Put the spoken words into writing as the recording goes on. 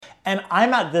And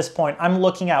I'm at this point, I'm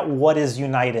looking at what is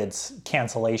United's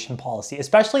cancellation policy,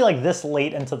 especially like this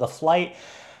late into the flight.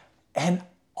 And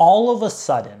all of a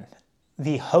sudden,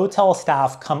 the hotel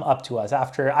staff come up to us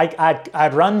after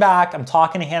I'd run back. I'm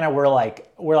talking to Hannah. We're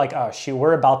like, oh shoot,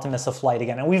 we're about to miss a flight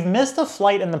again. And we've missed a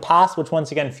flight in the past, which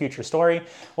once again, future story.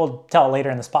 We'll tell it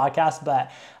later in this podcast,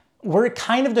 but we're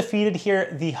kind of defeated here.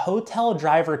 The hotel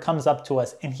driver comes up to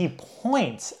us and he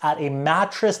points at a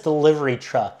mattress delivery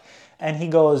truck and he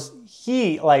goes,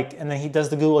 and then he does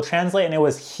the Google Translate and it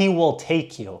was, "He will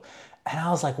take you." And I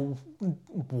was like,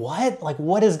 what? Like,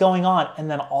 what is going on? And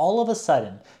then all of a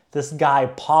sudden, this guy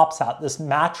pops out, this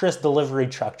mattress delivery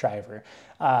truck driver,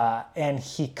 and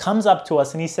he comes up to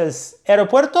us and he says,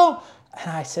 "Aeropuerto?"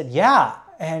 And I said, "Yeah."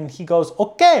 And he goes,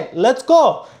 "Okay, let's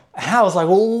go." And I was like,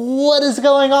 what is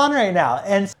going on right now?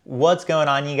 And what's going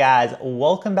on, you guys?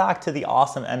 Welcome back to the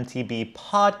Awesome MTB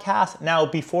podcast. Now,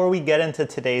 before we get into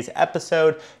today's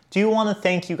episode, do want to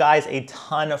thank you guys a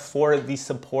ton for the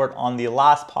support on the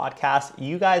last podcast.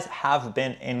 You guys have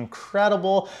been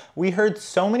incredible. We heard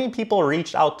so many people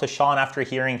reached out to Sean after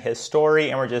hearing his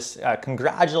story and were just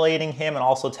congratulating him and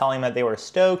also telling him that they were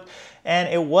stoked.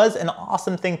 And it was an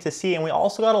awesome thing to see. And we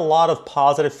also got a lot of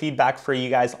positive feedback for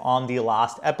you guys on the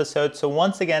last episode. So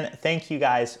once again, thank you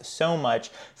guys so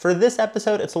much. For this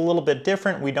episode, it's a little bit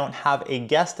different. We don't have a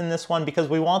guest in this one because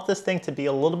we want this thing to be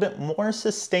a little bit more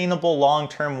sustainable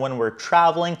long-term when we're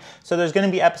traveling. So there's going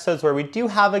to be episodes where we do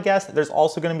have a guest. There's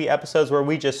also going to be episodes where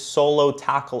we just solo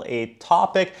tackle a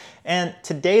topic. And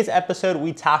today's episode,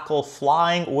 we tackle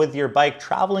flying with your bike,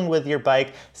 traveling with your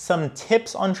bike, some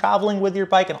tips on traveling with your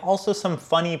bike, and also some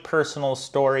funny personal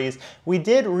stories. We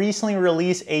did recently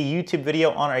release a YouTube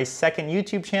video on our second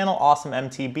YouTube channel, Awesome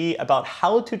MTB, about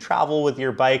how to travel with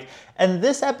your bike. And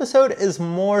this episode is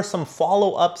more some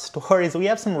follow-up stories. We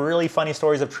have some really funny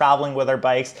stories of traveling with our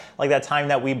bikes, like that time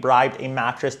that we bribed a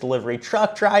mattress delivery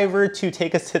truck driver to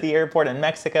take us to the airport in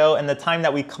Mexico, and the time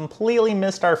that we completely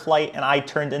missed our flight and I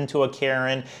turned into a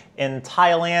Karen in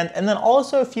Thailand, and then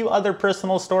also a few other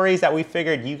personal stories that we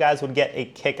figured you guys would get a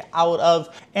kick out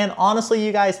of. And honestly,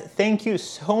 you guys, thank you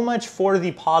so much for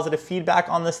the positive feedback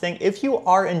on this thing. If you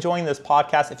are enjoying this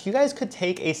podcast, if you guys could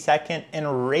take a second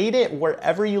and rate it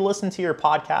wherever you listen to your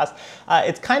podcast.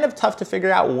 It's kind of tough to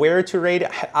figure out where to rate it.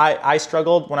 I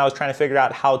struggled when I was trying to figure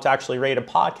out how to actually rate a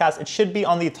podcast. It should be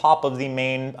on the top of the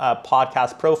main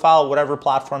podcast profile, whatever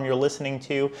platform you're listening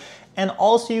to. And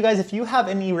also, you guys, if you have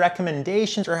any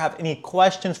recommendations or have any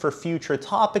questions for future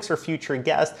topics or future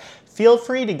guests, feel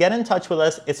free to get in touch with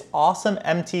us. It's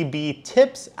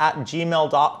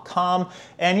awesomemtbtips@gmail.com.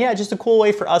 And yeah, just a cool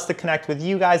way for us to connect with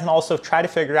you guys and also try to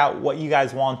figure out what you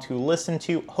guys want to listen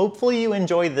to. Hopefully you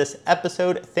enjoyed this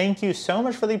episode. Thank you so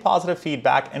much for the positive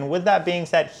feedback. And with that being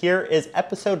said, here is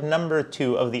episode number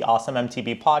 2 of the Awesome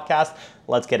MTB podcast.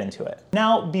 Let's get into it.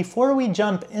 Now, before we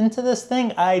jump into this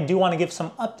thing, I do want to give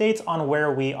some updates on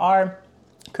where we are.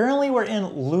 Currently, we're in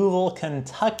Louisville,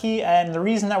 Kentucky, and the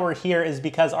reason that we're here is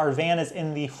because our van is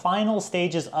in the final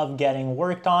stages of getting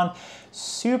worked on.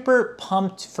 Super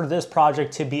pumped for this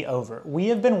project to be over. We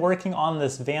have been working on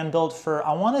this van build for,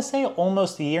 I want to say,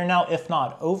 almost a year now, if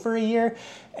not over a year.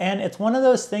 And it's one of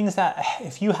those things that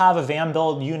if you have a van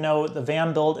build, you know the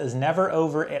van build is never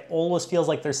over. It always feels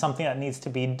like there's something that needs to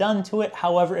be done to it.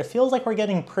 However, it feels like we're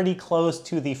getting pretty close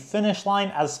to the finish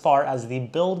line as far as the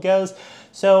build goes.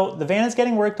 So the van is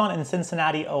getting worked on in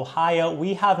Cincinnati, Ohio.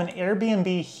 We have an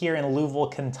Airbnb here in Louisville,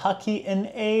 Kentucky in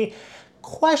a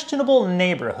questionable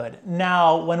neighborhood.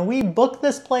 Now, when we booked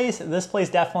this place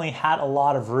definitely had a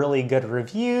lot of really good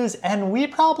reviews, and we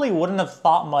probably wouldn't have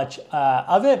thought much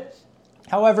of it.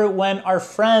 However, when our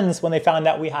friends, when they found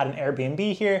out we had an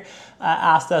Airbnb here,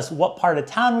 asked us what part of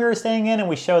town we were staying in, and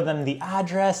we showed them the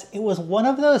address, it was one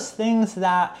of those things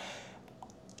that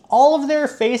all of their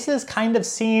faces kind of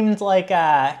seemed like,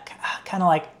 you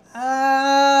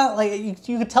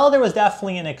could tell there was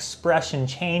definitely an expression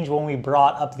change when we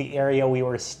brought up the area we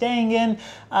were staying in.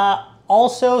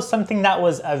 Also, something that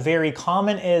was very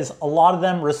common is a lot of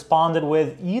them responded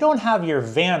with, "You don't have your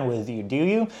van with you, do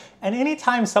you?" And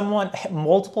anytime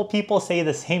multiple people say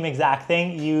the same exact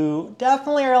thing, you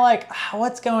definitely are like,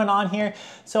 what's going on here?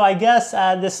 So I guess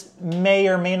this may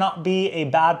or may not be a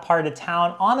bad part of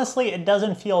town. Honestly, it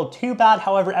doesn't feel too bad.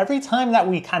 However, every time that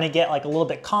we kind of get like a little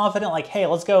bit confident, like, hey,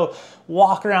 let's go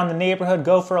walk around the neighborhood,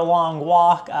 go for a long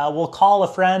walk, we'll call a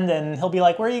friend and he'll be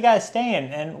like, "Where are you guys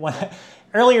staying?" And when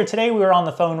earlier today, we were on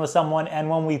the phone with someone, and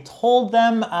when we told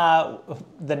them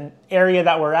the area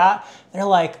that we're at, they're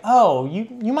like, "Oh,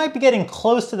 you might be getting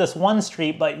close to this one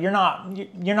street, but you're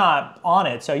not on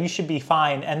it, so you should be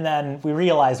fine." And then we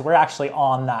realized we're actually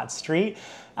on that street.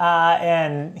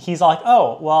 And he's like,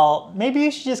 oh, well, maybe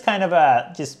you should just kind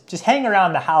of just hang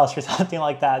around the house or something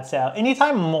like that. So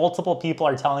anytime multiple people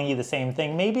are telling you the same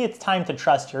thing, maybe it's time to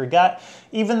trust your gut.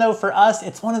 Even though for us,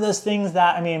 it's one of those things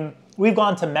that, I mean, we've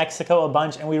gone to Mexico a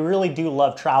bunch and we really do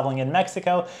love traveling in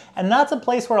Mexico. And that's a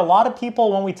place where a lot of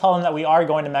people, when we tell them that we are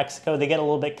going to Mexico, they get a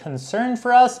little bit concerned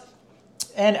for us.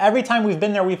 And every time we've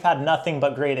been there, we've had nothing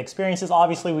but great experiences.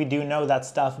 Obviously, we do know that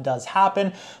stuff does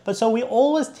happen, but so we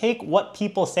always take what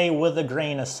people say with a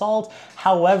grain of salt.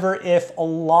 However, if a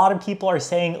lot of people are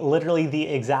saying literally the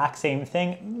exact same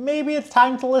thing, maybe it's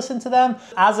time to listen to them.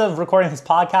 As of recording this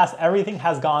podcast, everything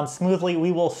has gone smoothly.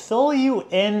 We will fill you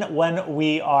in when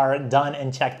we are done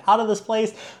and checked out of this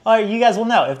place. You guys will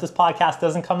know if this podcast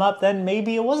doesn't come up, then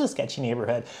maybe it was a sketchy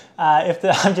neighborhood.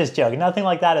 I'm just joking. Nothing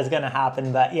like that is going to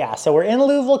happen. But yeah, so we're in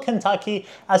Louisville, Kentucky.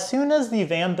 As soon as the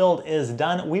van build is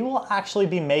done, we will actually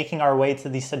be making our way to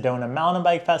the Sedona Mountain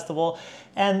Bike Festival.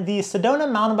 And the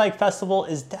Sedona Mountain Bike Festival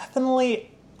is definitely,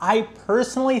 I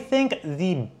personally think,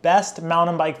 the best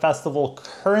mountain bike festival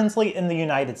currently in the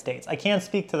United States. I can't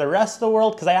speak to the rest of the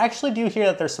world because I actually do hear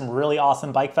that there's some really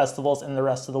awesome bike festivals in the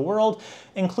rest of the world,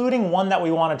 including one that we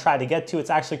want to try to get to. It's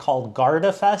actually called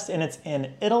Garda Fest and it's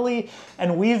in Italy.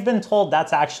 And we've been told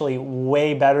that's actually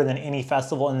way better than any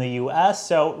festival in the US.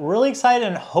 So really excited,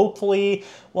 and hopefully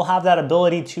we'll have that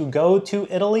ability to go to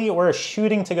Italy. We're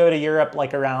shooting to go to Europe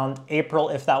like around April,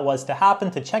 if that was to happen,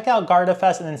 to check out Garda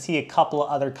Fest and then see a couple of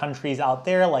other countries out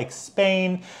there like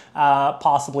Spain,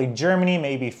 possibly Germany,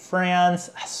 maybe France,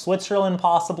 Switzerland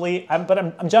possibly, but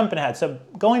I'm jumping ahead. So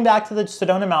going back to the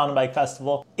Sedona Mountain Bike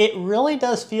Festival, it really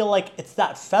does feel like it's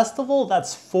that festival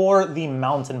that's for the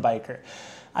mountain biker.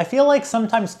 I feel like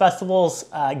sometimes festivals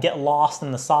get lost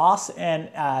in the sauce and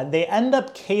they end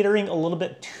up catering a little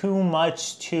bit too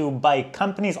much to bike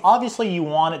companies. Obviously, you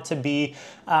want it to be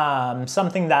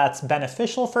something that's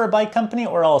beneficial for a bike company,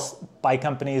 or else bike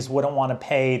companies wouldn't want to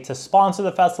pay to sponsor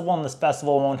the festival and this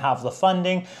festival won't have the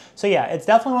funding. So yeah, it's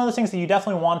definitely one of those things that you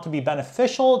definitely want to be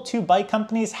beneficial to bike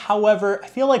companies. However, I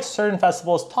feel like certain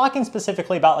festivals, talking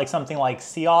specifically about like something like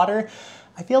Sea Otter,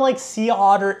 I feel like Sea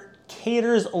Otter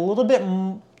caters a little bit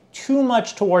too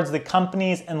much towards the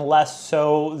companies and less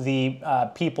so the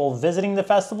people visiting the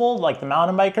festival, like the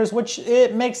mountain bikers, which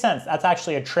it makes sense. That's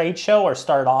actually a trade show, or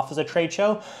started off as a trade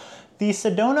show. The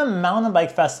Sedona Mountain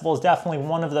Bike Festival is definitely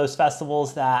one of those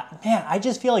festivals that, man, I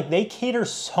just feel like they cater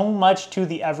so much to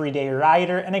the everyday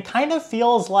rider, and it kind of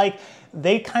feels like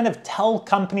they kind of tell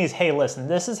companies, hey, listen,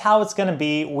 this is how it's gonna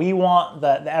be. We want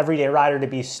the everyday rider to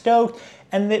be stoked.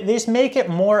 And they just make it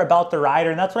more about the rider.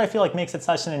 And that's what I feel like makes it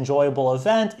such an enjoyable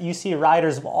event. You see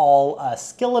riders of all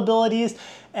skill abilities.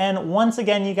 And once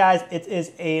again, you guys, it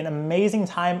is an amazing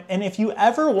time. And if you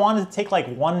ever wanted to take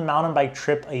like one mountain bike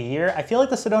trip a year, I feel like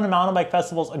the Sedona Mountain Bike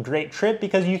Festival is a great trip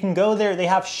because you can go there. They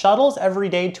have shuttles every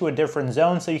day to a different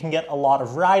zone, so you can get a lot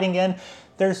of riding in.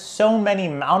 There's so many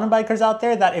mountain bikers out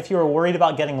there that if you were worried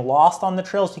about getting lost on the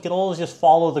trails, you could always just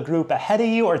follow the group ahead of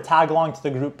you or tag along to the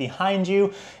group behind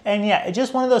you. And yeah, it's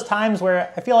just one of those times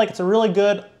where I feel like it's a really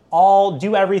good all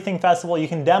do everything festival. You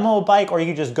can demo a bike or you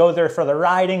can just go there for the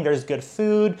riding. There's good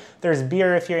food, there's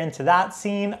beer if you're into that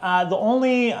scene. The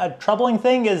only troubling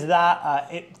thing is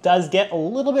that it does get a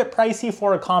little bit pricey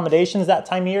for accommodations that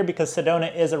time of year because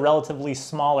Sedona is a relatively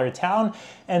smaller town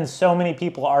and so many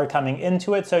people are coming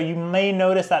into it. So you may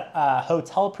notice that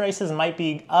hotel prices might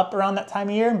be up around that time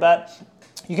of year, but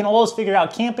you can always figure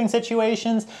out camping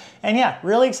situations. And yeah,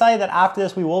 really excited that after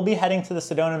this, we will be heading to the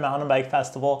Sedona Mountain Bike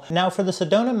Festival. Now for the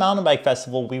Sedona Mountain Bike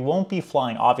Festival, we won't be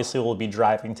flying. Obviously, we'll be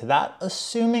driving to that,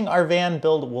 assuming our van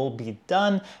build will be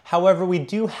done. However, we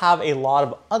do have a lot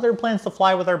of other plans to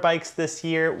fly with our bikes this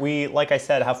year. We, like I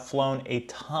said, have flown a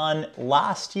ton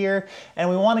last year, and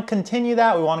we want to continue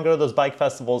that. We want to go to those bike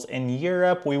festivals in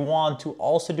Europe. We want to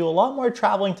also do a lot more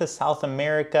traveling to South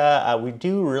America. We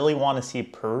do really want to see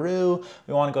Peru.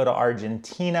 We want to go to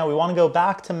Argentina. We want to go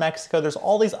back to Mexico. There's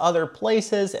all these other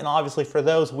places, and obviously for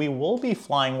those, we will be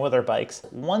flying with our bikes.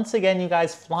 Once again, you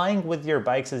guys, flying with your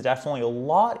bikes is definitely a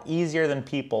lot easier than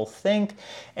people think,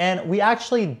 and we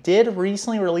actually did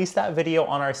recently release that video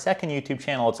on our second YouTube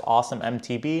channel. It's Awesome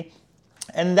MTB.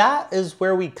 And that is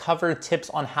where we cover tips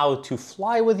on how to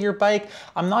fly with your bike.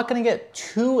 I'm not gonna get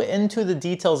too into the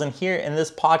details in here. In this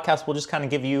podcast, we'll just kind of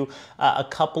give you a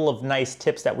couple of nice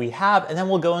tips that we have, and then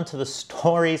we'll go into the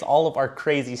stories, all of our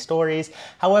crazy stories.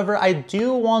 However, I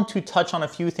do want to touch on a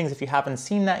few things if you haven't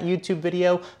seen that YouTube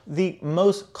video. The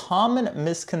most common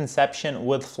misconception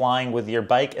with flying with your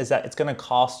bike is that it's gonna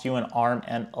cost you an arm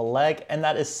and a leg, and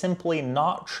that is simply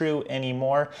not true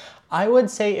anymore. I would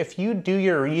say if you do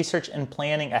your research and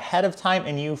planning ahead of time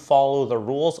and you follow the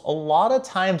rules, a lot of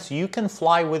times you can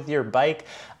fly with your bike,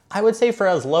 I would say for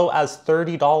as low as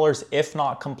 $30, if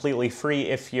not completely free,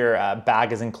 if your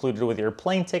bag is included with your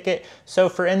plane ticket. So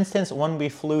for instance, when we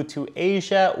flew to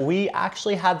Asia, we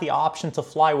actually had the option to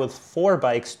fly with 4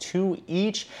 bikes, 2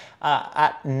 each,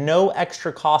 at no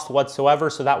extra cost whatsoever.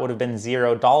 So that would have been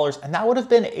 $0, and that would have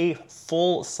been a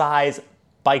full-size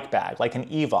bike bag, like an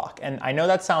EVOC. And I know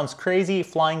that sounds crazy,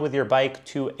 flying with your bike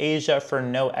to Asia for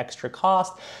no extra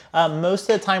cost. Most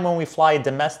of the time when we fly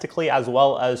domestically as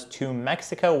well as to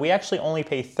Mexico, we actually only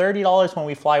pay $30 when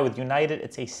we fly with United.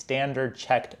 It's a standard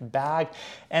checked bag.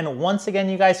 And once again,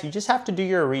 you guys, you just have to do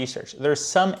your research. There's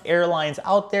some airlines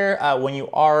out there when you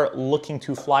are looking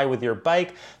to fly with your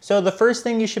bike. So the first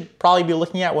thing you should probably be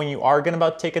looking at when you are going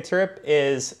to take a trip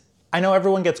is, I know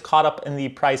everyone gets caught up in the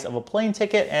price of a plane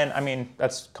ticket, and I mean,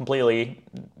 that's a completely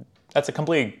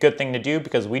good thing to do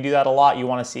because we do that a lot. You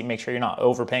want to make sure you're not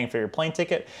overpaying for your plane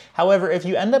ticket. However, if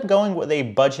you end up going with a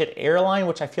budget airline,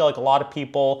 which I feel like a lot of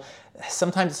people,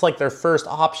 sometimes it's like their first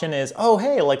option is, oh,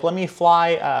 hey, like let me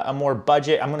fly a more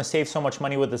budget. I'm going to save so much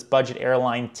money with this budget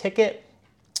airline ticket.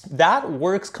 That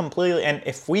works completely. And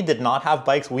if we did not have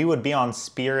bikes, we would be on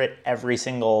Spirit every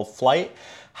single flight.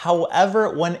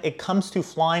 However, when it comes to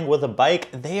flying with a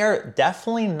bike, they are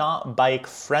definitely not bike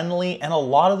friendly, and a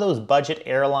lot of those budget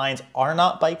airlines are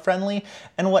not bike friendly.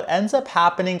 And what ends up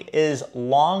happening is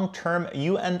long term,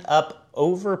 you end up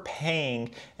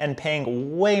overpaying and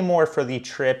paying way more for the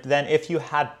trip than if you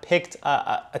had picked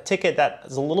a ticket that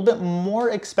is a little bit more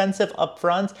expensive up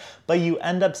front, but you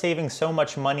end up saving so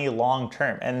much money long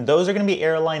term. And those are going to be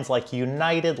airlines like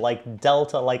United, like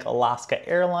Delta, like Alaska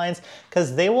Airlines,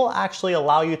 because they will actually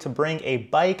allow you to bring a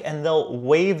bike and they'll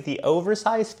waive the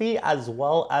oversize fee as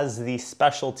well as the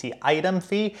specialty item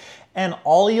fee. And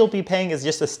all you'll be paying is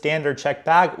just a standard check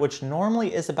bag, which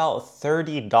normally is about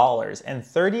 $30. And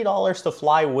 $30 to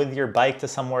fly with your bike to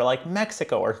somewhere like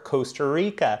Mexico or Costa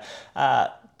Rica,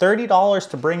 $30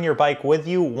 to bring your bike with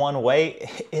you one way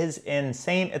is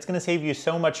insane. It's gonna save you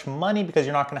so much money because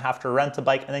you're not gonna have to rent a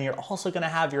bike, and then you're also gonna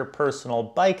have your personal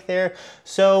bike there.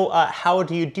 So how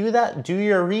do you do that? Do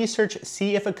your research,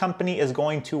 see if a company is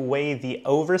going to waive the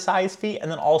oversize fee, and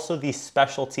then also the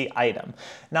specialty item.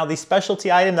 Now the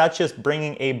specialty item, that's just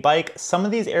bringing a bike. Some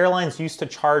of these airlines used to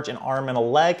charge an arm and a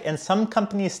leg, and some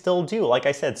companies still do. Like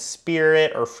I said,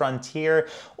 Spirit or Frontier,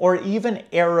 or even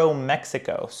Aero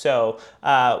Mexico. So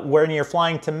when you're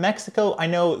flying to Mexico, I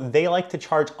know they like to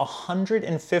charge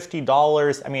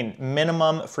 $150, I mean,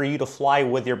 minimum for you to fly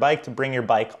with your bike, to bring your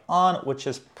bike on, which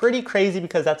is pretty crazy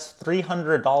because that's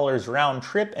 $300 round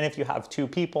trip. And if you have 2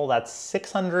 people, that's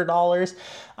 $600.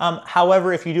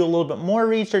 However, if you do a little bit more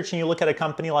research and you look at a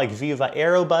company like Viva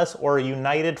Aerobus or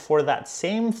United for that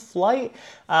same flight,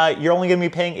 you're only gonna be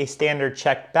paying a standard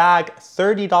check bag,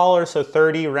 $30, so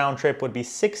 30 round trip would be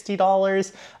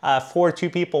 $60. For 2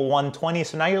 people, $120.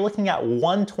 So now you're looking at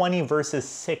 $120 versus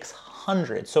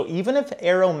 $600. So even if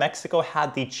Aero Mexico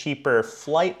had the cheaper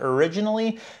flight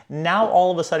originally, now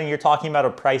all of a sudden you're talking about a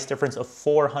price difference of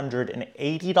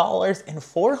 $480. And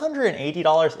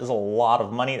 $480 is a lot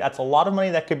of money. That's a lot of money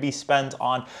that could be spent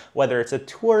on whether it's a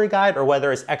tour guide or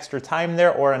whether it's extra time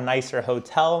there or a nicer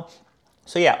hotel.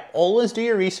 So yeah, always do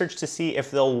your research to see if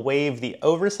they'll waive the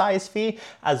oversize fee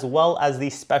as well as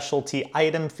the specialty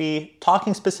item fee.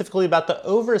 Talking specifically about the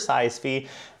oversize fee,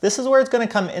 this is where it's going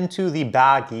to come into the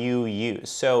bag you use.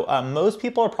 So most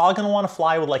people are probably going to want to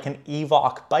fly with like an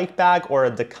EVOC bike bag or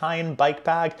a Dakine bike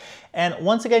bag. And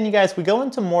once again, you guys, we go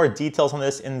into more details on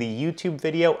this in the YouTube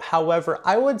video. However,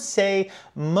 I would say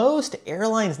most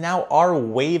airlines now are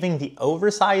waiving the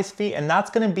oversize fee, and that's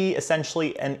going to be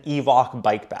essentially an EVOC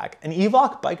bike bag. An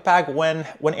EVOC bike bag, when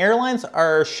airlines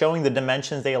are showing the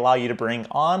dimensions they allow you to bring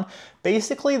on,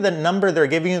 basically the number they're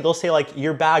giving you, they'll say like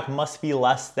your bag must be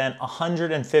less than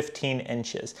 115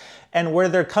 inches. And where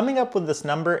they're coming up with this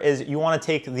number is you want to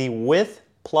take the width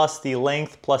plus the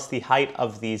length plus the height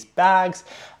of these bags.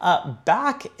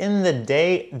 Back in the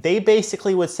day, they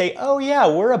basically would say, oh yeah,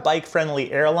 we're a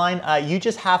bike-friendly airline. You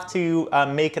just have to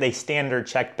make it a standard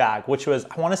check bag, which was,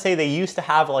 I want to say they used to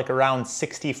have like around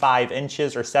 65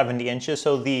 inches or 70 inches.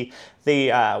 So the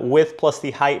width plus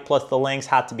the height plus the lengths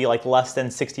had to be like less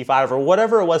than 65 or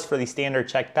whatever it was for the standard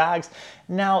check bags.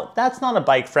 Now, that's not a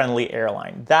bike-friendly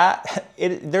airline.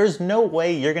 There's no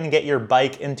way you're gonna get your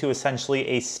bike into essentially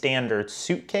a standard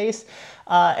suitcase.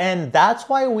 And that's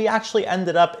why we actually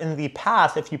ended up in the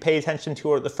past, if you pay attention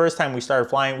to the first time we started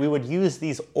flying, we would use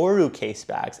these Oru case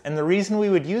bags. And the reason we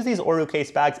would use these Oru case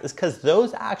bags is because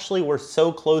those actually were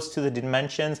so close to the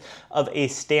dimensions of a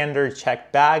standard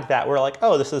check bag that we're like,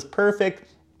 oh, this is perfect.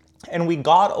 And we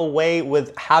got away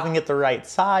with having it the right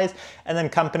size, and then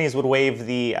companies would waive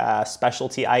the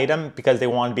specialty item because they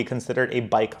wanted to be considered a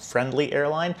bike-friendly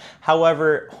airline.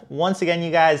 However, once again, you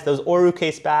guys, those Oru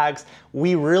case bags,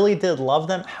 we really did love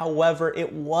them. However,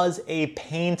 it was a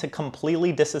pain to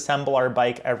completely disassemble our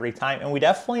bike every time, and we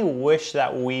definitely wish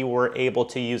that we were able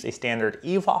to use a standard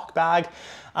EVOC bag.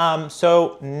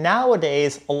 So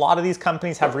nowadays, a lot of these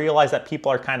companies have realized that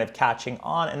people are kind of catching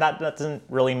on, and that doesn't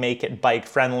really make it bike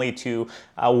friendly to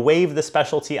waive the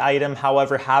specialty item,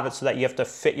 however, have it so that you have to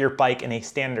fit your bike in a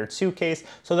standard suitcase.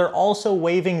 So they're also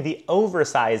waiving the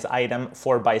oversized item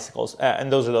for bicycles,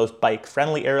 and those are those bike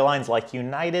friendly airlines like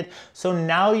United. So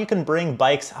now you can bring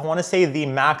bikes, I want to say the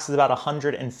max is about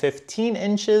 115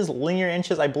 inches, linear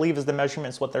inches, I believe is the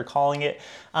measurement, is what they're calling it.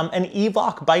 An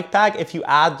EVOC bike bag, if you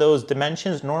add those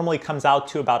dimensions, normally comes out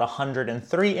to about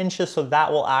 103 inches, so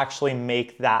that will actually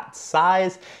make that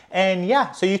size. And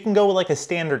yeah, so you can go with like a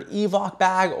standard EVOC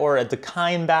bag or a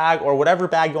Dakine bag or whatever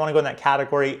bag you want to go in that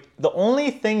category. The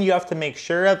only thing you have to make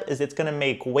sure of is it's going to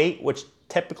make weight, which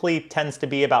typically tends to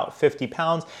be about 50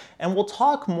 pounds. And we'll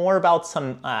talk more about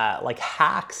some like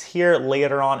hacks here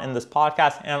later on in this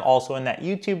podcast and also in that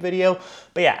YouTube video.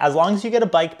 But yeah, as long as you get a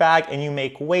bike bag and you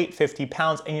make weight 50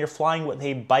 pounds and you're flying with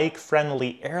a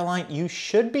bike-friendly airline, you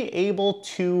should be able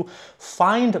to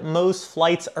find most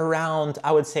flights around,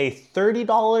 I would say,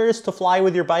 $30 to fly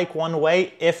with your bike one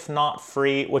way, if not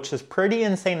free, which is pretty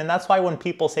insane. And that's why when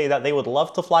people say that they would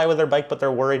love to fly with their bike, but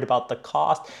they're worried about the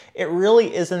cost, it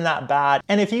really isn't that bad.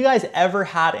 And if you guys ever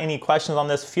had any questions on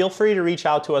this, feel free to reach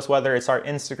out to us, whether it's our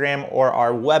Instagram or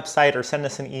our website, or send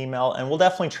us an email, and we'll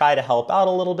definitely try to help out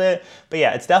a little bit. But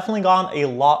yeah, it's definitely gone a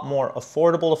lot more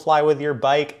affordable to fly with your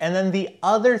bike. And then the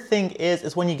other thing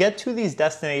is when you get to these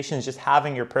destinations, just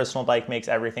having your personal bike makes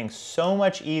everything so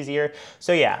much easier.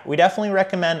 So yeah, we definitely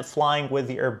recommend flying with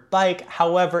your bike.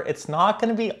 However, it's not going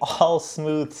to be all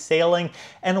smooth sailing.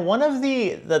 And one of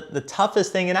the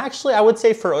toughest thing, and actually I would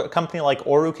say for a company like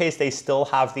Oru Case, they still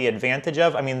have the advantage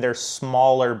of, I mean, they're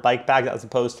smaller bike bags as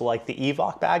opposed to like the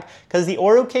EVOC bag, because the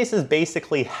Oru Case is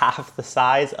basically half the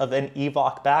size of an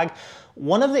EVOC bag.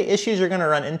 One of the issues you're going to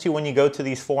run into when you go to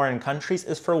these foreign countries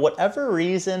is, for whatever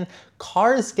reason,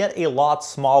 cars get a lot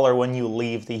smaller when you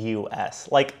leave the US.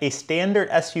 Like a standard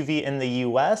SUV in the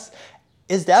US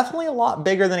is definitely a lot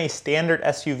bigger than a standard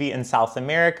SUV in South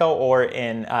America or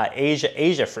in Asia.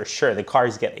 Asia for sure, the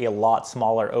cars get a lot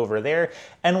smaller over there.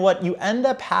 And what you end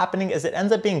up happening is it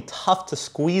ends up being tough to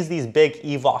squeeze these big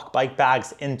EVOC bike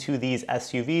bags into these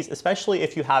SUVs, especially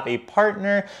if you have a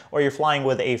partner or you're flying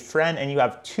with a friend and you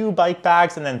have two bike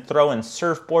bags and then throw in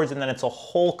surfboards, and then it's a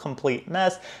whole complete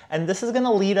mess. And this is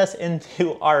gonna lead us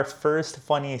into our first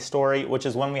funny story, which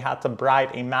is when we had to bribe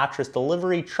a mattress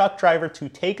delivery truck driver to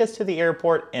take us to the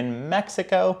airport in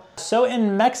Mexico. So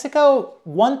in Mexico,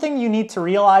 one thing you need to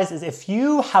realize is if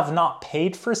you have not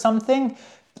paid for something,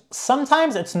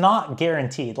 sometimes it's not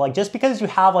guaranteed. Like just because you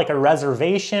have like a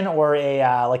reservation or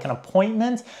a like an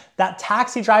appointment, that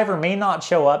taxi driver may not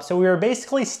show up. So we were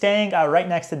basically staying right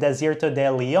next to Desierto de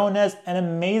Leones, an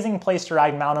amazing place to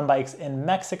ride mountain bikes in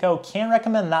Mexico. Can't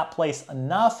recommend that place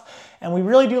enough. And we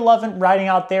really do love riding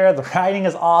out there. The riding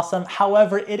is awesome.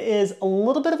 However, it is a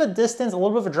little bit of a distance, a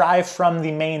little bit of a drive from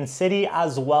the main city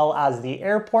as well as the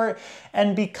airport.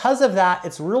 And because of that,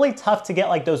 it's really tough to get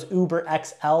like those Uber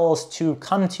XLs to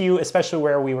come to you, especially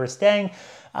where we were staying.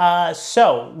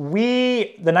 So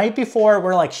the night before,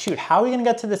 we're like, shoot, how are we gonna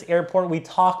get to this airport? We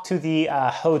talked to the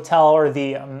hotel, or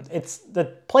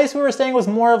the place we were staying was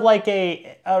more of like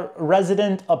a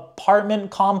resident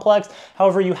apartment complex.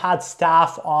 However, you had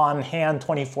staff on hand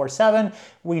 24/7.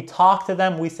 We talked to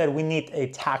them. We said we need a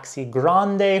taxi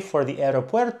grande for the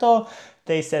aeropuerto.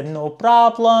 They said, no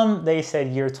problem. They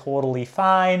said, you're totally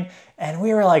fine. And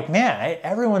we were like, man,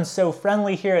 everyone's so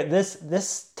friendly here.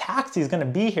 This taxi is gonna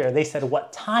be here. They said,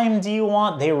 what time do you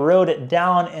want? They wrote it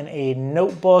down in a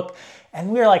notebook. And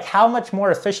we were like, how much more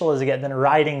official does it get than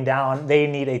writing down, they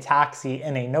need a taxi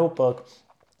in a notebook?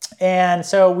 And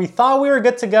so we thought we were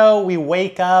good to go. We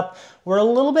wake up, we're a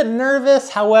little bit nervous.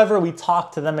 However, we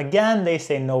talk to them again. They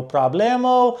say, no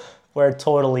problemo. We're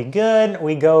totally good.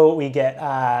 We get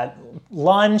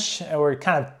lunch, and we're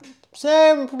kind of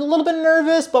a little bit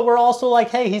nervous, but we're also like,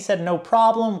 hey, he said no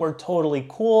problem. We're totally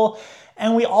cool.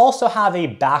 And we also have a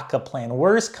backup plan.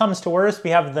 Worst comes to worst,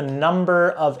 we have the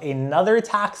number of another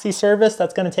taxi service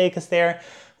that's gonna take us there.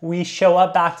 We show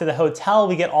up back to the hotel,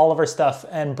 we get all of our stuff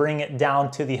and bring it down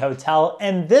to the hotel.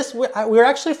 And this, we were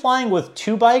actually flying with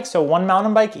 2 bikes, so 1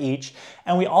 mountain bike each.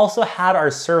 And we also had our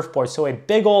surfboard, so a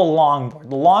big old longboard.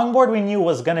 The longboard we knew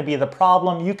was gonna be the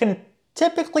problem. You can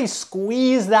typically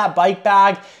squeeze that bike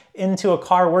bag into a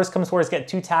car. Worst comes to worst, get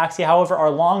 2 taxi. However, our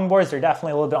longboards are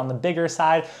definitely a little bit on the bigger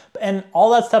side. And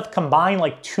all that stuff combined,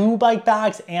 like 2 bike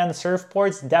bags and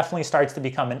surfboards, definitely starts to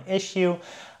become an issue.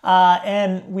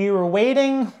 And we were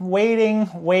waiting.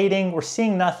 We're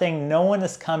seeing nothing. No one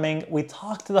is coming. We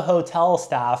talked to the hotel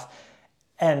staff,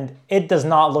 and it does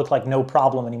not look like no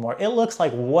problem anymore. It looks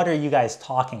like, what are you guys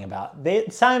talking about?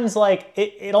 It sounds like,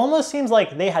 it almost seems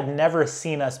like they had never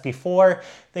seen us before.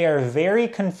 They are very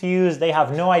confused. They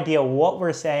have no idea what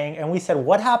we're saying. And we said,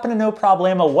 what happened to No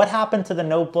Problemo? What happened to the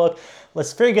notebook?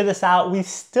 Let's figure this out. We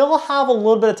still have a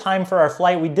little bit of time for our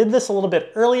flight. We did this a little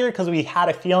bit earlier because we had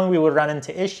a feeling we would run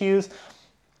into issues.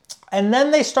 And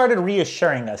then they started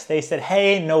reassuring us. They said,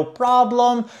 hey, no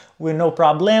problem, no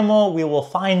problemo, we will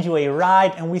find you a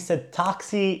ride. And we said,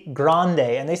 taxi grande.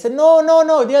 And they said,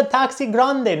 no, yeah, taxi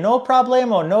grande, no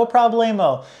problemo, no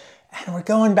problemo. And we're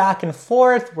going back and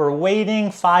forth, we're waiting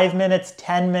 5 minutes,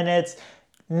 10 minutes,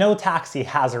 no taxi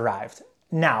has arrived.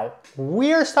 Now,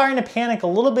 we're starting to panic a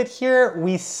little bit here.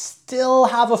 We still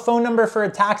have a phone number for a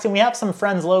taxi, and we have some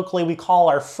friends locally. We call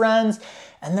our friends,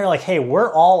 and they're like, hey,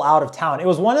 we're all out of town. It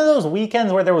was one of those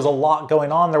weekends where there was a lot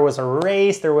going on. There was a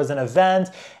race, there was an event,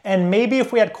 and maybe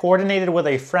if we had coordinated with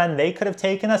a friend, they could have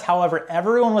taken us. However,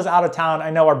 everyone was out of town.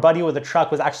 I know our buddy with the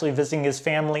truck was actually visiting his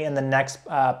family in the next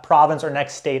province or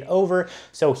next state over,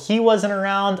 so he wasn't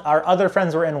around. Our other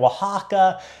friends were in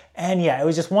Oaxaca. And yeah, it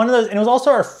was just one of those, and it was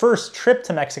also our first trip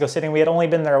to Mexico City. We had only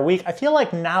been there a week. I feel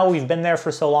like now we've been there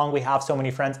for so long, we have so many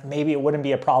friends, maybe it wouldn't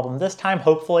be a problem this time.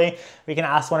 Hopefully we can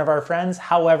ask one of our friends.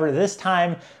 However, this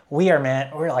time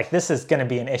we're like, this is gonna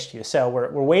be an issue. So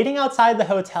we're waiting outside the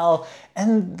hotel,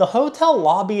 and the hotel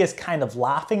lobby is kind of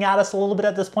laughing at us a little bit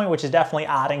at this point, which is definitely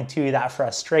adding to that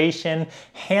frustration.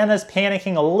 Hannah's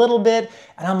panicking a little bit,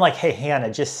 and I'm like, hey,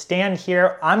 Hannah, just stand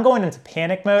here. I'm going into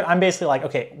panic mode. I'm basically like,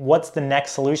 okay, what's the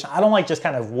next solution? I don't like just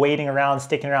kind of waiting around,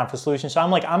 sticking around for solutions. So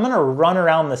I'm like, I'm gonna run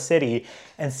around the city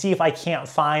and see if I can't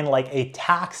find like a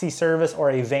taxi service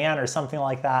or a van or something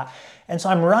like that. And so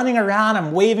I'm running around,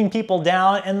 I'm waving people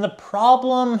down, and the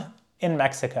problem in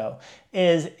Mexico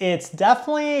is you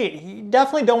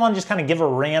definitely don't want to just kind of give a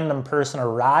random person a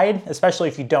ride, especially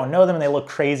if you don't know them and they look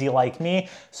crazy like me.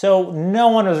 So no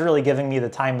one was really giving me the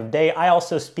time of day. I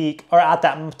also at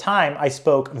that time, I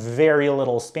spoke very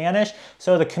little Spanish,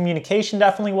 so the communication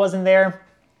definitely wasn't there.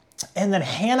 And then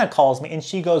Hannah calls me and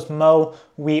she goes, Mo,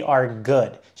 we are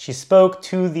good. She spoke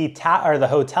to the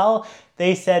hotel.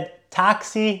 They said,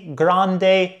 taxi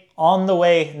grande on the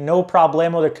way, no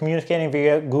problemo. They're communicating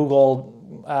via Google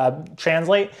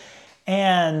Translate.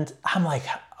 And I'm like,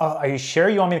 oh, are you sure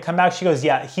you want me to come back? She goes,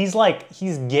 yeah. He's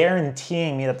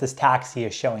guaranteeing me that this taxi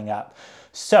is showing up.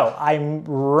 So I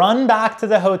run back to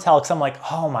the hotel because I'm like,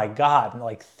 oh my God,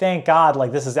 like, thank God,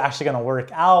 like this is actually gonna work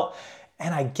out.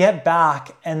 And I get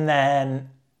back, and then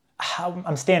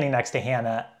I'm standing next to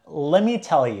Hannah. Let me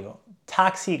tell you,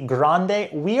 taxi grande,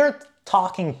 we are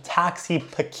talking taxi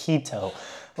paquito,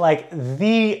 like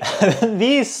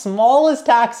the smallest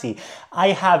taxi I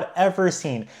have ever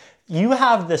seen. You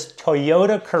have this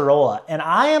Toyota Corolla, and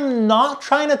I am not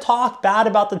trying to talk bad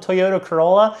about the Toyota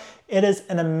Corolla. It is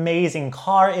an amazing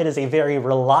car. It is a very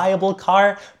reliable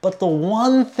car, but the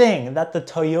one thing that the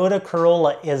Toyota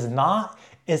Corolla is not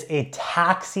is a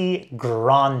taxi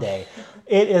grande.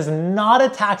 It is not a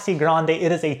taxi grande,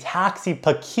 it is a taxi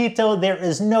paquito. There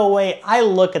is no way. I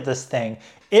look at this thing,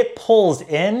 it pulls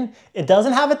in, it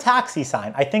doesn't have a taxi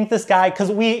sign. I think this guy,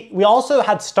 because we also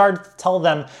had started to tell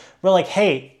them, we're like,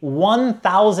 hey,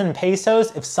 1,000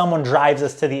 pesos if someone drives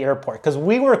us to the airport. Because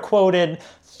we were quoted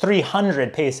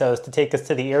 300 pesos to take us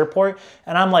to the airport.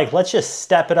 And I'm like, let's just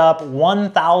step it up,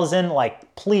 1,000,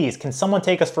 like, please, can someone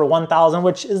take us for 1,000,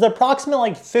 which is approximately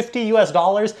like $50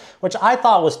 US, which I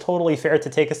thought was totally fair to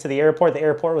take us to the airport. The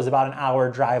airport was about an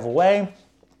hour drive away.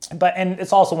 And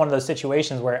it's also one of those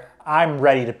situations where I'm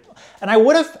ready to, and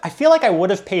I feel like I would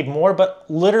have paid more, but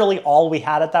literally all we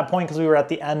had at that point, because we were at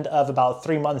the end of about a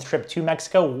 3-month trip to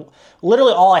Mexico,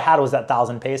 literally all I had was that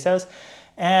 1,000 pesos.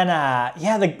 And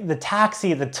yeah, the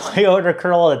taxi, the Toyota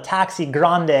Corolla, the taxi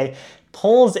grande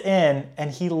pulls in,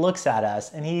 and he looks at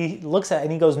us, and he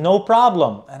goes, no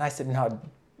problem. And I said, no,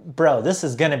 bro, this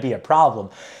is gonna be a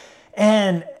problem.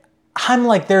 And I'm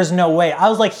like, there's no way. I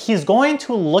was like, he's going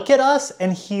to look at us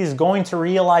and he's going to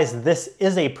realize this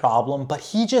is a problem, but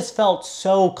he just felt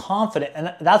so confident.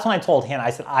 And that's when I told Hannah,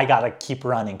 I said, I gotta keep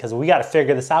running because we gotta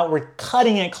figure this out. We're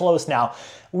cutting it close now.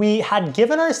 We had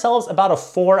given ourselves about a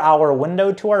 4-hour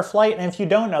window to our flight. And if you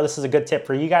don't know, this is a good tip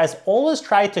for you guys. Always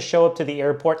try to show up to the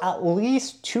airport at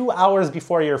least 2 hours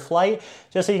before your flight,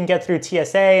 just so you can get through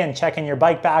TSA and check in your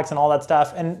bike bags and all that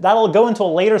stuff. And that'll go into a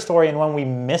later story and when we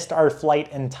missed our flight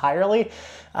entirely,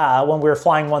 when we were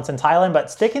flying once in Thailand.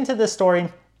 But sticking to this story,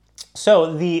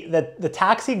 so the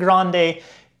Taxi Grande,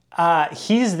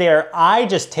 he's there. I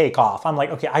just take off. I'm like,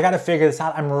 okay, I got to figure this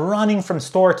out. I'm running from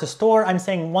store to store. I'm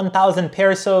saying 1,000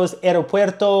 pesos,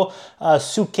 aeropuerto,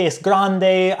 suitcase grande.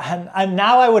 And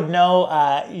now I would know,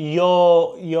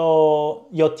 yo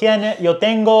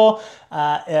tengo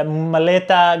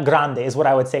maleta grande is what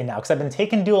I would say now. Because I've been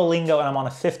taking Duolingo and I'm on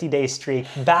a 50-day streak.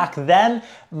 Back then,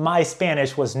 my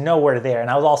Spanish was nowhere there. And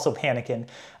I was also panicking.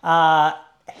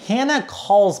 Hannah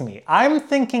calls me. I'm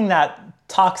thinking that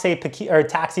Taxi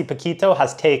Paquito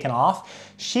has taken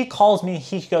off. She calls me,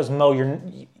 he goes, Mo,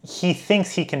 he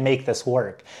thinks he can make this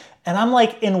work. And I'm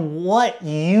like, in what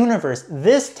universe?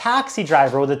 This taxi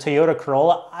driver with a Toyota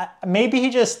Corolla, maybe he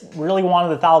just really wanted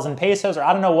 1,000 pesos, or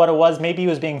I don't know what it was. Maybe he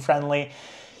was being friendly.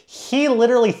 He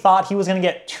literally thought he was gonna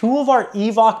get 2 of our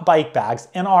Evoque bike bags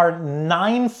and our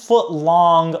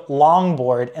 9-foot-long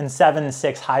longboard and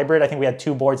 7.6 hybrid. I think we had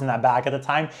 2 boards in that bag at the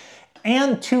time,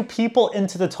 and 2 people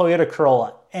into the Toyota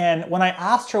Corolla. And when I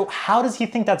asked her, how does he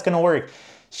think that's gonna work?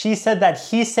 She said that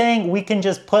he's saying we can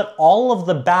just put all of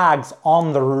the bags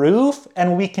on the roof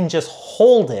and we can just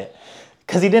hold it,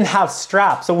 because he didn't have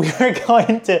straps. So we were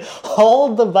going to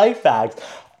hold the bike bags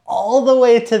all the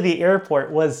way to the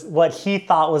airport was what he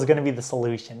thought was gonna be the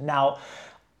solution. Now,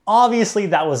 obviously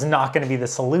that was not gonna be the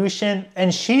solution.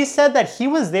 And she said that he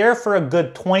was there for a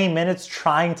good 20 minutes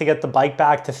trying to get the bike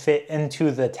bag to fit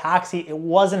into the taxi. It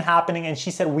wasn't happening. And she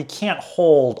said, we can't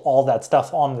hold all that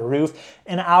stuff on the roof.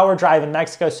 An hour drive in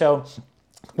Mexico. So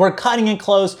we're cutting it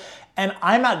close. And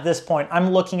I'm at this point,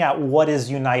 I'm looking at what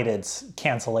is United's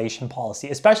cancellation policy,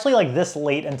 especially like this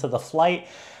late into the flight.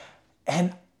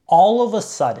 And all of a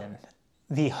sudden,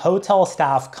 the hotel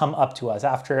staff come up to us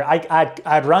after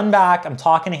I'd run back. I'm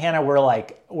talking to Hannah. We're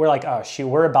like, oh shoot,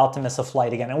 we're about to miss a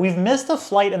flight again. And we've missed a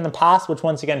flight in the past, which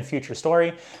once again, future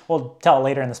story. We'll tell it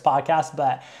later in this podcast,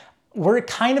 but we're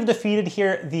kind of defeated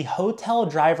here. The hotel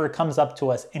driver comes up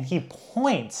to us and he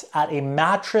points at a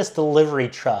mattress delivery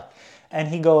truck and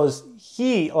he goes,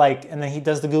 and then he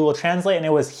does the Google Translate and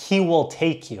it was, he will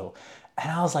take you. And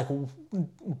I was like,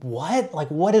 what? Like,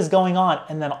 what is going on?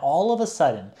 And then all of a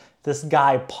sudden, this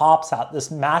guy pops out,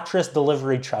 this mattress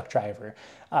delivery truck driver,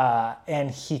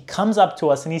 and he comes up to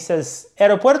us and he says,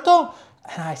 aeropuerto?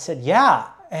 And I said, yeah.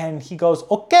 And he goes,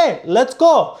 okay, let's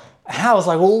go. And I was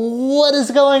like, what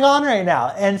is going on right now?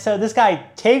 And so this guy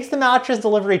takes the mattress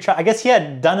delivery truck. I guess he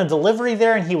had done a delivery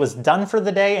there and he was done for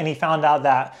the day and he found out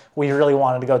that we really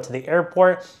wanted to go to the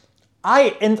airport.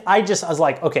 I was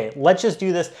like, okay, let's just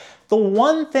do this. The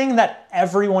one thing that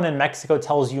everyone in Mexico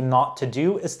tells you not to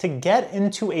do is to get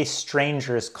into a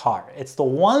stranger's car. It's the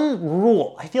one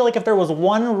rule. I feel like if there was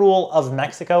one rule of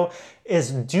Mexico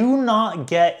is do not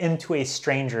get into a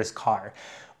stranger's car.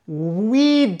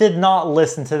 We did not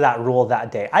listen to that rule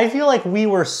that day. I feel like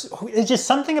it's just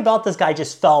something about this guy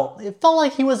it felt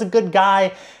like he was a good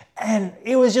guy. And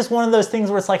it was just one of those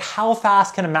things where it's like, how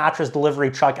fast can a mattress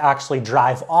delivery truck actually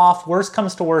drive off? Worst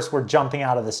comes to worst, we're jumping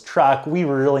out of this truck. We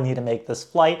really need to make this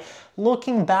flight.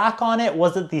 Looking back on it,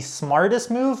 was it the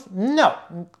smartest move? No,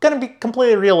 I'm gonna be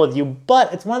completely real with you,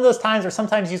 but it's one of those times where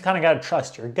sometimes you just kind of gotta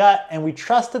trust your gut, and we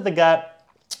trusted the gut.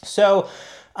 So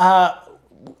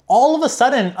all of a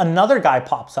sudden, another guy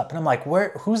pops up, and I'm like,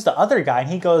 who's the other guy? And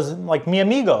he goes, like, mi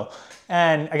amigo.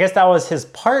 And I guess that was his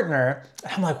partner.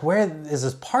 And I'm like, where is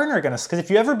his partner gonna? Because if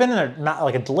you've ever been in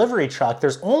a delivery truck,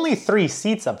 there's only 3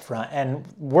 seats up front, and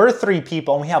we're 3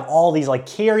 people, and we have all these like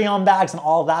carry-on bags and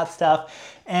all that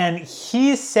stuff. And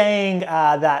he's saying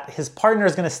that his partner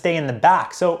is gonna stay in the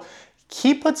back. So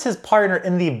he puts his partner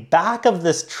in the back of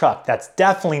this truck that's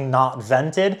definitely not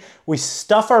vented. We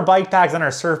stuff our bike bags and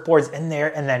our surfboards in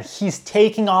there, and then he's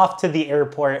taking off to the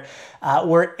airport.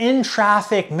 We're in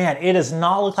traffic. Man, it does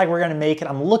not look like we're gonna make it.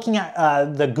 I'm looking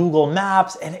at the Google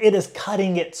Maps, and it is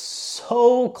cutting it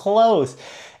so close.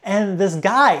 And this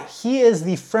guy, he is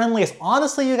the friendliest.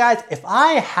 Honestly, you guys, if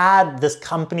I had this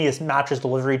company, this mattress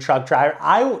delivery truck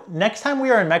driver, next time we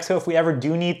are in Mexico, if we ever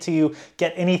do need to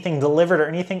get anything delivered or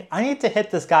anything, I need to hit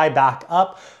this guy back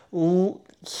up.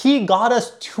 He got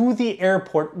us to the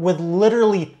airport with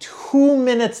literally 2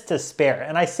 minutes to spare.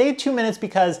 And I say 2 minutes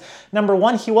because number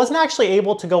one, he wasn't actually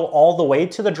able to go all the way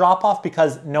to the drop off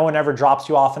because no one ever drops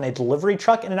you off in a delivery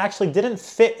truck, and it actually didn't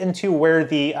fit into where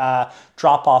the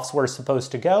drop offs were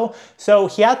supposed to go. So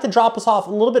he had to drop us off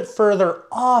a little bit further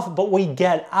off, but we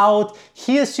get out.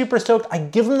 He is super stoked. I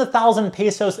give him the 1,000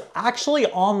 pesos. Actually,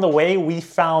 on the way, we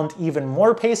found even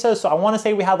more pesos. So I want to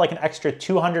say we had like an extra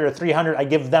 200 or 300. I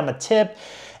give them a tip.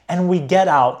 And we get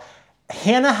out.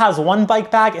 Hannah has one bike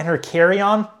bag in her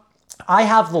carry-on. I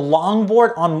have the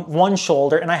longboard on one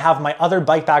shoulder and I have my other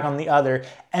bike bag on the other,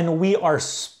 and we are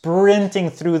sprinting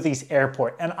through this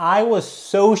airport. And I was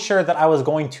so sure that I was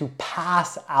going to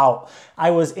pass out.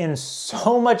 I was in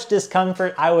so much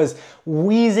discomfort. I was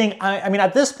wheezing. I mean,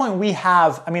 at this point we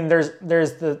have, there's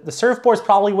the surfboards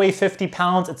probably weigh 50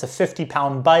 pounds. It's a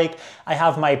 50-pound bike. I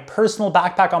have my personal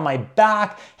backpack on my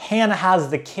back. Hannah has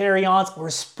the carry-ons. We're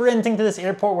sprinting to this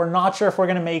airport. We're not sure if we're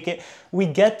gonna make it. We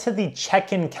get to the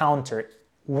check-in counter.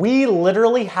 We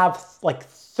literally have like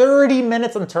 30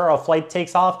 minutes until our flight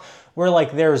takes off. We're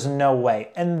like, there's no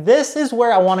way. And this is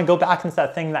where I want to go back into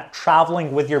that thing that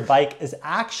traveling with your bike is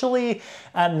actually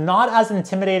not as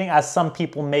intimidating as some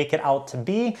people make it out to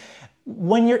be.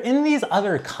 When you're in these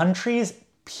other countries,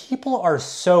 people are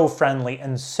so friendly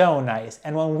and so nice.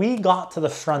 And when we got to the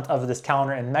front of this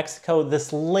counter in Mexico,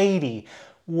 this lady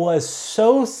was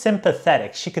so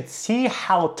sympathetic. She could see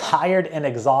how tired and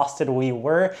exhausted we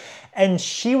were. And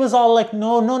she was all like,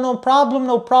 no problem.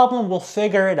 We'll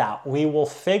figure it out. We will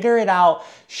figure it out.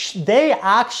 They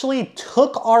actually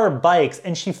took our bikes,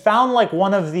 and she found like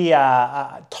one of the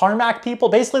tarmac people,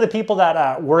 basically the people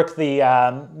that work the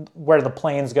where the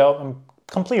planes go. I'm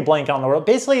completely blanking on the word.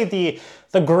 Basically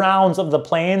the grounds of the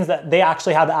planes, that they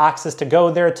actually had access to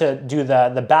go there to do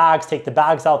the bags, take the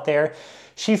bags out there.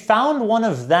 She found one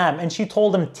of them and she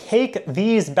told him, take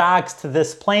these bags to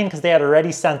this plane, because they had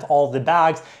already sent all the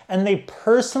bags, and they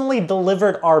personally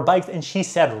delivered our bikes. And she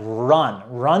said,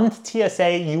 run to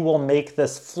TSA, you will make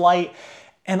this flight.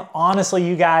 And honestly,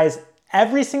 you guys,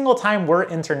 every single time we're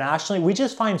internationally, we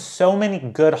just find so many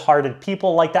good-hearted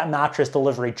people, like that mattress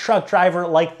delivery truck driver,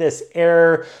 like this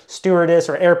air stewardess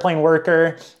or airplane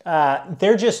worker.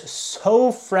 They're just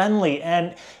so friendly.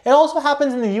 And it also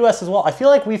happens in the US as well. I feel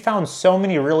like we found so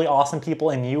many really awesome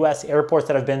people in US airports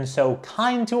that have been so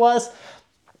kind to us.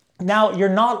 Now, you're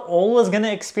not always going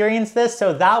to experience this,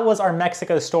 so that was our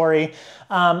Mexico story.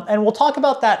 And we'll talk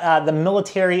about that, the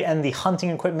military and the hunting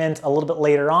equipment a little bit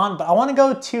later on, but I want to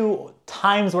go to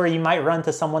times where you might run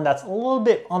to someone that's a little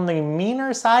bit on the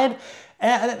meaner side.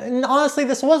 And honestly,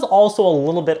 this was also a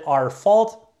little bit our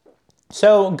fault.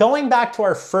 So going back to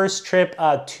our first trip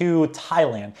to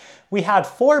Thailand, we had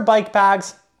 4 bike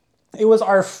bags. It was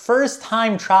our first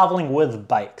time traveling with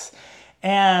bikes.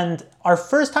 And our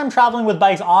first time traveling with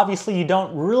bikes, obviously you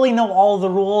don't really know all the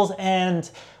rules, and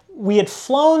we had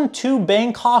flown to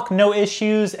Bangkok, no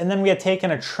issues, and then we had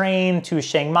taken a train to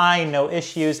Chiang Mai, no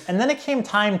issues, and then it came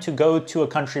time to go to a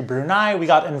country, Brunei. We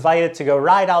got invited to go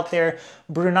ride out there.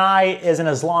 Brunei is an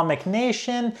Islamic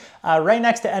nation right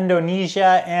next to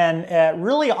Indonesia, and a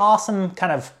really awesome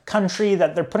kind of country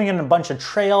that they're putting in a bunch of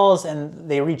trails,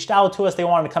 and they reached out to us. They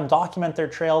wanted to come document their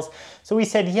trails. So we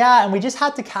said, yeah, and we just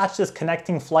had to catch this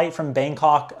connecting flight from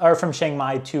Bangkok, or from Chiang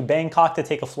Mai to Bangkok to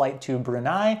take a flight to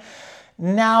Brunei.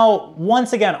 Now,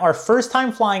 once again, our first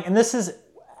time flying, and this is,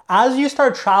 as you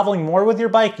start traveling more with your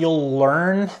bike, you'll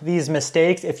learn these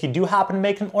mistakes if you do happen to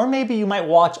make them, or maybe you might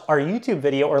watch our YouTube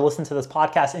video or listen to this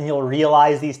podcast and you'll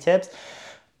realize these tips.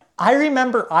 I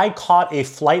remember I caught a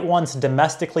flight once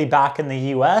domestically back in the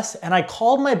US, and I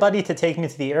called my buddy to take me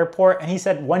to the airport, and he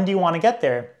said, when do you want to get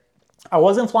there? I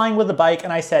wasn't flying with the bike,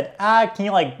 and I said, can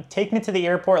you like take me to the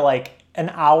airport like an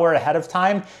hour ahead of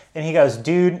time? And he goes,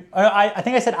 dude, I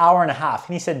think I said hour and a half.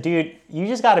 And he said, dude, you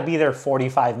just got to be there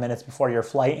 45 minutes before your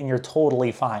flight and you're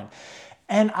totally fine.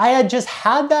 And I had just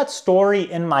had that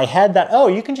story in my head that, oh,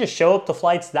 you can just show up to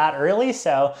flights that early.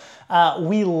 So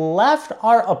we left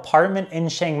our apartment in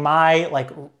Chiang Mai,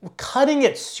 like cutting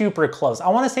it super close. I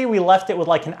want to say we left it with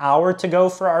like an hour to go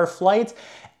for our flight.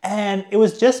 And it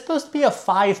was just supposed to be a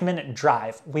 5-minute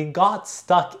drive. We got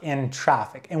stuck in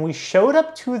traffic, and we showed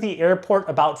up to the airport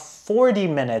about 40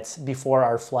 minutes before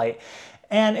our flight.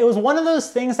 And it was one of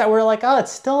those things that we're like, oh,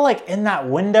 it's still like in that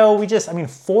window.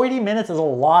 40 minutes is a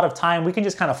lot of time. We can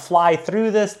just kind of fly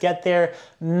through this, get there,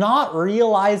 not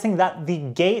realizing that the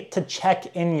gate to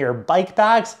check in your bike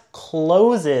bags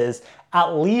closes at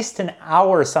least an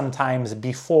hour sometimes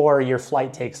before your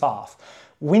flight takes off.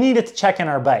 We needed to check in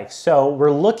our bikes. So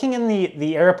we're looking in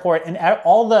the airport, and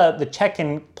all the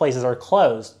check-in places are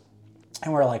closed.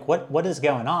 And we're like, what is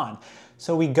going on?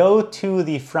 So we go to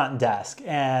the front desk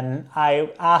and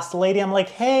I asked the lady, I'm like,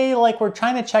 hey, like we're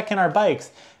trying to check in our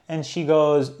bikes. And she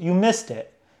goes, you missed it.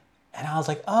 And I was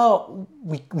like, oh,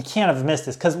 we can't have missed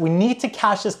this because we need to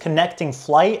catch this connecting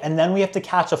flight and then we have to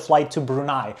catch a flight to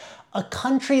Brunei, a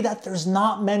country that there's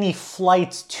not many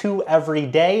flights to every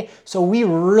day. So we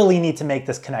really need to make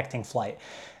this connecting flight.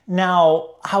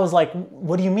 Now, I was like,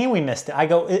 what do you mean we missed it? I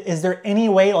go, is there any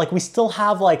way, like we still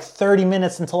have like 30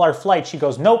 minutes until our flight? She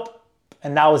goes, nope.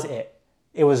 And that was it.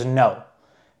 It was no.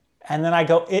 And then I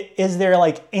go, is there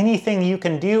like anything you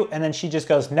can do? And then she just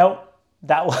goes, nope.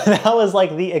 That was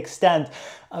like the extent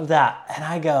of that. And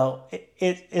I go,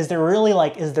 is there really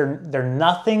like, is there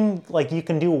nothing like you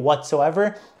can do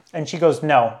whatsoever? And she goes,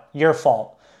 no, your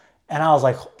fault. And I was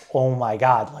like, oh my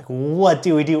God, like what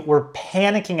do we do? We're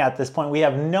panicking at this point. We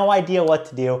have no idea what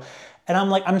to do. And I'm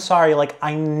like, I'm sorry, like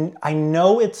I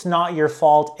know it's not your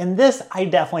fault. And this I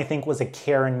definitely think was a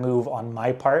Karen move on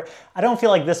my part. I don't feel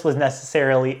like this was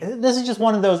necessarily, this is just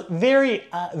one of those very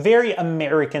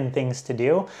American things to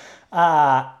do.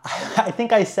 I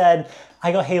think I said,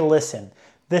 I go, hey, listen,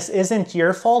 this isn't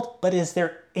your fault, but is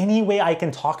there any way I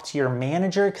can talk to your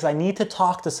manager? Because I need to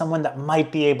talk to someone that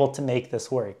might be able to make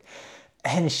this work.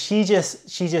 And she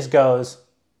just goes,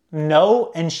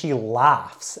 no, and she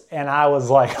laughs. And I was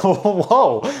like,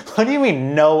 whoa, what do you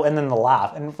mean no, and then the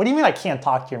laugh? And what do you mean I can't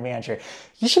talk to your manager?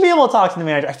 You should be able to talk to the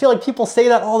manager. I feel like people say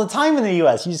that all the time in the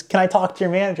US. Can I talk to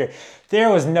your manager? There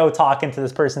was no talking to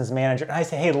this person's manager. And I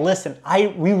said, hey, listen,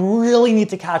 we really need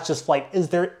to catch this flight. Is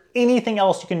there anything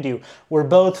else you can do? We're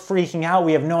both freaking out.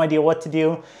 We have no idea what to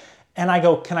do. And I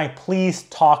go, can I please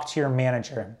talk to your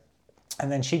manager?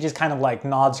 And then she just kind of like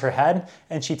nods her head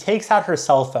and she takes out her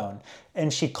cell phone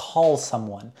and she calls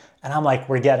someone. And I'm like,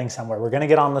 we're getting somewhere. We're going to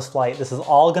get on this flight. This is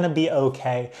all going to be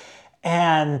okay.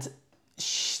 And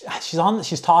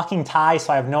she's talking Thai,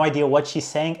 so I have no idea what she's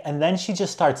saying. And then she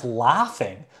just starts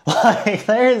laughing. Like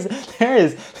there is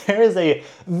a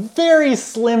very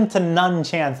slim to none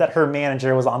chance that her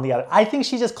manager was on the other. I think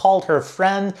she just called her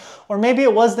friend, or maybe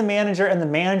it was the manager and the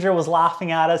manager was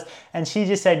laughing at us and she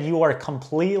just said, you are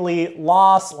completely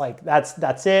lost. Like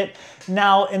that's it.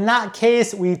 Now, in that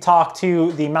case, we talked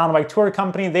to the mountain bike tour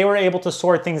company. They were able to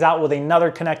sort things out with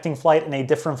another connecting flight and a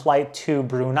different flight to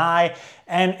Brunei.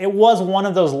 And it was one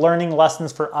of those learning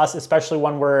lessons for us, especially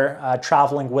when we're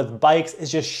traveling with bikes, is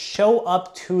just show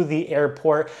up to the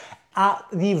airport at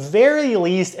the very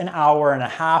least an hour and a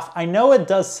half. I know it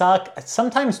does suck.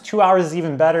 Sometimes 2 hours is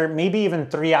even better, maybe even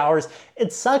 3 hours.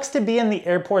 It sucks to be in the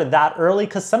airport that early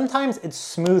because sometimes it's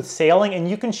smooth sailing and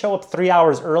you can show up 3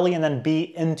 hours early and then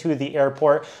be into the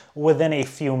airport within a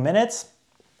few minutes.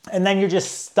 And then you're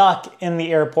just stuck in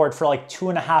the airport for like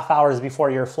 2.5 hours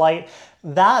before your flight.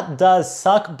 That does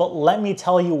suck, but let me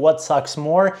tell you what sucks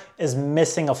more is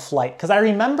missing a flight. Because I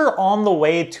remember on the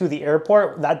way to the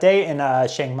airport that day in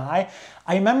Chiang Mai,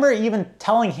 I remember even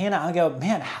telling Hannah, I go,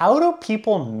 man, how do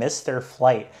people miss their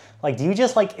flight? Like, do you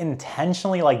just like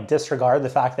intentionally like disregard the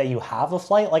fact that you have a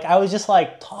flight? Like I was just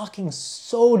like talking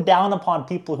so down upon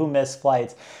people who miss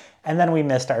flights. And then we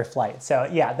missed our flight. So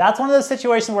yeah, that's one of those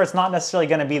situations where it's not necessarily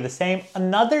gonna be the same.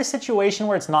 Another situation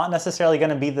where it's not necessarily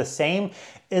gonna be the same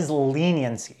is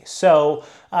leniency. So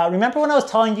remember when I was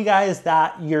telling you guys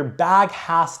that your bag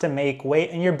has to make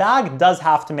weight, and your bag does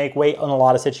have to make weight in a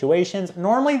lot of situations.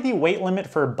 Normally the weight limit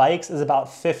for bikes is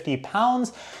about 50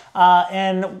 pounds.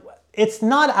 And it's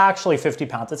not actually 50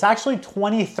 pounds. It's actually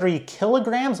 23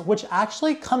 kilograms, which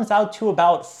actually comes out to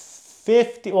about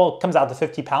 50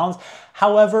 pounds.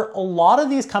 However, a lot of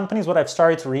these companies, what I've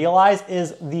started to realize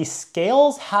is the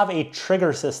scales have a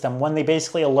trigger system when they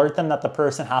basically alert them that the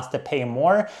person has to pay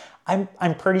more.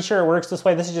 I'm pretty sure it works this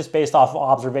way. This is just based off of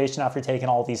observation after taking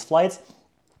all these flights.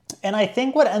 And I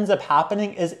think what ends up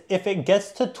happening is if it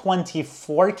gets to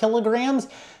 24 kilograms,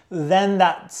 then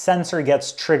that sensor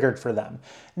gets triggered for them.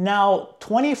 Now,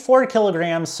 24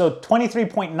 kilograms, so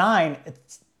 23.9,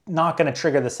 it's not going to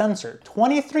trigger the sensor.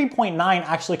 23.9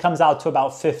 actually comes out to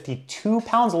about 52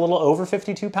 pounds, a little over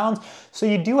 52 pounds. So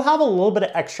you do have a little bit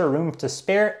of extra room to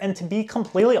spare. And to be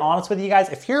completely honest with you guys,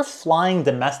 if you're flying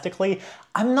domestically,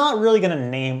 I'm not really going to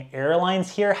name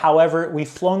airlines here. However, we've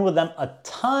flown with them a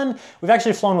ton. We've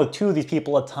actually flown with two of these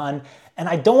people a ton. And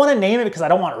I don't want to name it because I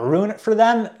don't want to ruin it for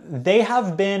them. They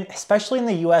have been, especially in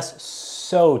the US,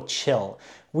 so chill.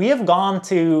 We have gone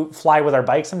to fly with our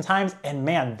bike sometimes and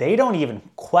man, they don't even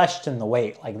question the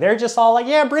weight. Like they're just all like,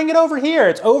 yeah, bring it over here.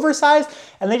 It's oversized.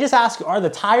 And they just ask, are the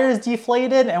tires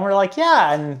deflated? And we're like,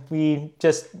 yeah. And we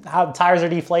just, how the tires are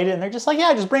deflated. And they're just like,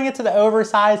 yeah, just bring it to the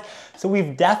oversized. So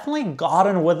we've definitely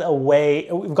gotten away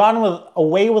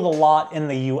with a lot in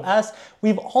the US.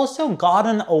 We've also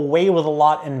gotten away with a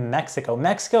lot in Mexico.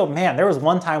 Mexico, man, there was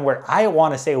one time where I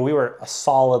want to say we were a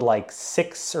solid like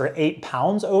 6 or 8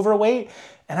 pounds overweight.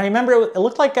 And I remember it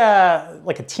looked like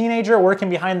a teenager working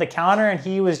behind the counter, and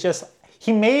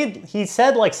he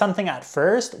said like something at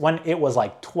first when it was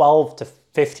like 12 to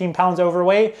 15 pounds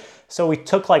overweight. So we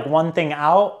took like one thing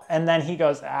out, and then he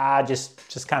goes,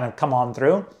 just kind of come on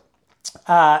through.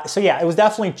 So yeah, it was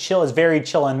definitely chill. It's very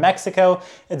chill in Mexico.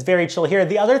 It's very chill here.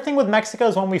 The other thing with Mexico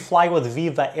is when we fly with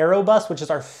Viva Aerobus, which is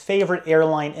our favorite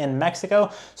airline in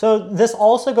Mexico. So this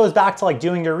also goes back to like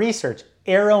doing your research.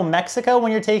 Aero Mexico,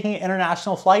 when you're taking an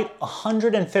international flight,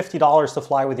 $150 to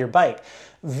fly with your bike.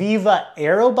 Viva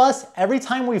Aerobus, every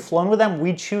time we've flown with them,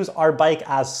 we choose our bike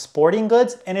as sporting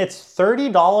goods, and it's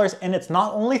 $30, and it's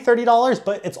not only $30,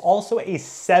 but it's also a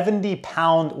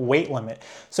 70-pound weight limit.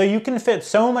 So you can fit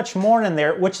so much more in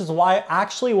there, which is why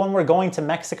actually when we're going to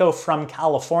Mexico from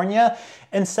California,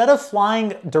 instead of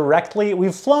flying directly,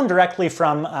 we've flown directly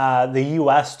from the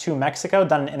US to Mexico,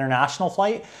 done an international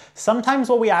flight. Sometimes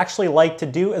what we actually like to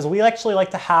do is we actually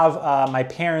like to have my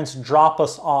parents drop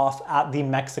us off at the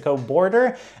Mexico border,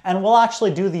 and we'll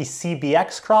actually do the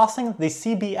CBX crossing. The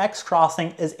CBX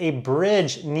crossing is a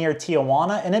bridge near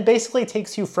Tijuana, and it basically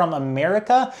takes you from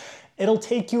America. It'll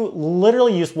take you,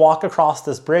 literally you just walk across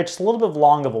this bridge. It's a little bit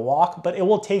long of a walk, but it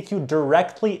will take you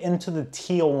directly into the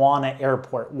Tijuana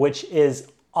airport, which is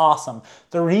awesome.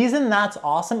 The reason that's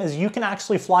awesome is you can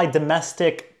actually fly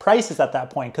domestic prices at that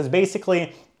point, because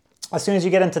basically as soon as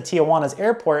you get into Tijuana's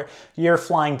airport, you're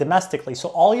flying domestically. So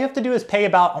all you have to do is pay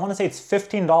about, I want to say it's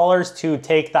 $15 to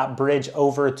take that bridge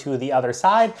over to the other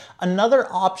side. Another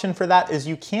option for that is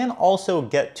you can also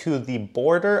get to the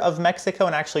border of Mexico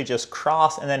and actually just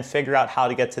cross and then figure out how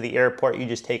to get to the airport. You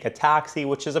just take a taxi,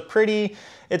 which is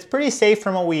it's pretty safe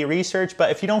from what we researched, but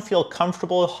if you don't feel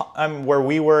comfortable, where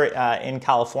we were in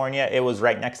California, it was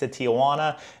right next to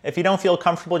Tijuana. If you don't feel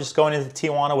comfortable just going into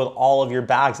Tijuana with all of your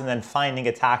bags and then finding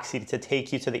a taxi to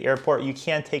take you to the airport, you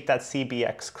can take that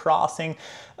CBX crossing.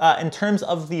 In terms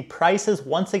of the prices,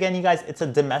 once again, you guys, it's a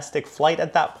domestic flight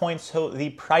at that point, so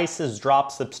the prices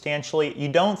drop substantially. You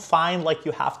don't find like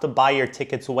you have to buy your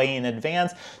tickets way in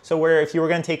advance. So where if you were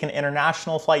going to take an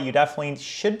international flight, you definitely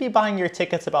should be buying your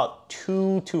tickets about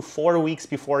 2 to 4 weeks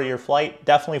before your flight,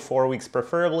 definitely 4 weeks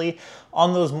preferably.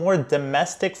 On those more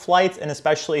domestic flights, and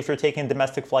especially if you're taking a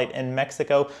domestic flight in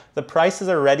Mexico, the price is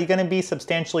already going to be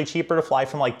substantially cheaper to fly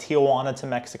from like Tijuana to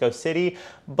Mexico City,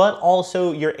 but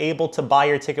also you're able to buy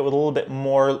your ticket with a little bit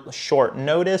more short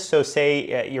notice. So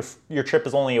say your trip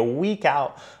is only a week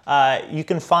out, you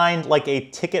can find like a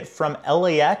ticket from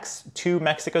LAX to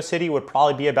Mexico City would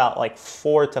probably be about like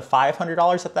 $400 to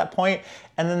 $500 at that point.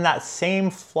 And then that same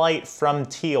flight from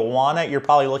Tijuana, you're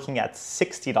probably looking at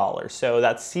 $60. So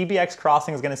that CBX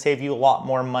crossing is going to save you a lot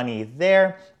more money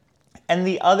there. And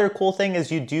the other cool thing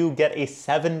is you do get a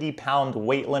 70-pound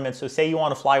weight limit. So say you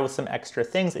want to fly with some extra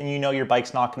things and you know your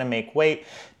bike's not going to make weight,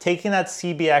 taking that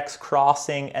CBX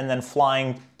crossing and then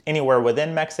flying anywhere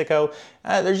within Mexico,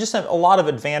 there's just a lot of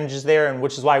advantages there, and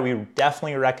which is why we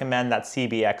definitely recommend that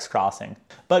CBX crossing.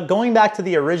 But going back to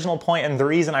the original point, and the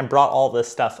reason I brought all this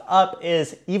stuff up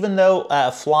is even though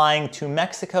flying to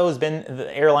Mexico the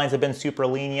airlines have been super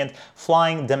lenient,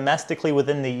 flying domestically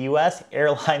within the US,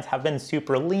 airlines have been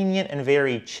super lenient and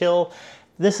very chill.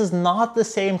 This is not the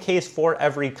same case for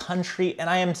every country, and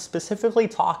I am specifically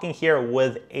talking here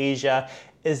with Asia.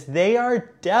 Is they are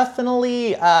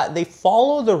definitely, they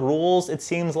follow the rules, it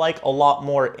seems like, a lot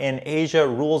more in Asia.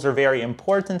 Rules are very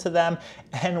important to them,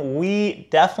 and we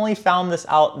definitely found this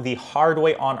out the hard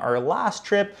way on our last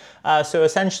trip. So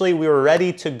essentially, we were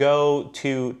ready to go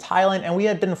to Thailand, and we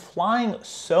had been flying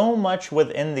so much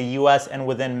within the US and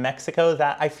within Mexico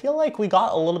that I feel like we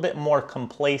got a little bit more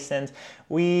complacent.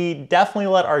 We definitely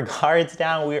let our guards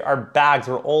down. Our bags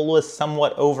were always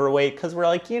somewhat overweight because we're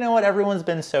like, you know what, everyone's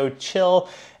been so chill.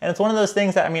 And it's one of those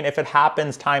things that, I mean, if it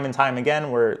happens time and time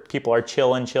again where people are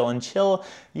chill and chill and chill,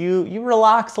 you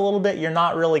relax a little bit. You're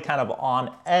not really kind of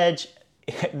on edge.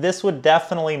 This would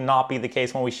definitely not be the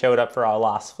case when we showed up for our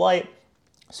last flight.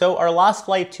 So our last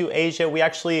flight to Asia,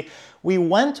 we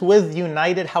went with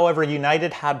United. However,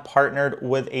 United had partnered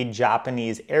with a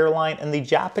Japanese airline, and the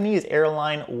Japanese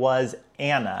airline was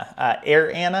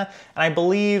Air Anna. And I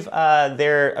believe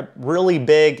they're really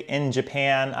big in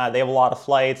Japan. They have a lot of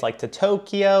flights like to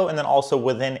Tokyo and then also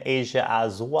within Asia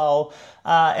as well.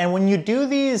 And when you do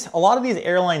these, a lot of these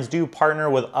airlines do partner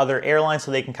with other airlines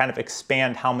so they can kind of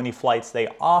expand how many flights they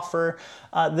offer.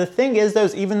 The thing is though,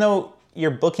 even though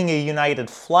you're booking a United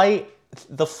flight,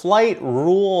 the flight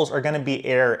rules are going to be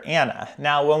Air Anna.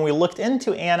 Now, when we looked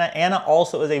into Anna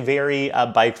also is a very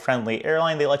bike-friendly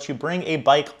airline. They let you bring a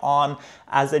bike on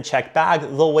as a checked bag.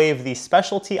 They'll waive the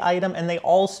specialty item, and they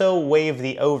also waive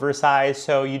the oversize,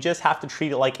 so you just have to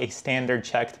treat it like a standard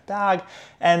checked bag,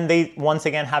 and they, once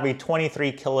again, have a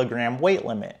 23 kilogram weight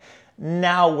limit.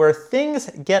 Now, where things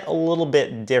get a little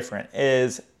bit different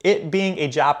is it being a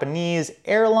Japanese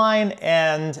airline,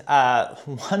 and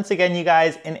once again, you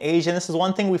guys, in Asia, and this is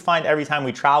one thing we find every time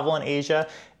we travel in Asia,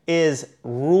 is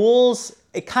rules.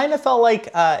 It kind of felt like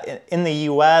in the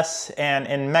US and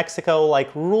in Mexico, like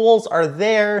rules are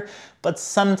there, but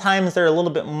sometimes they're a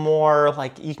little bit more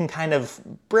like you can kind of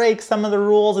break some of the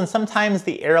rules, and sometimes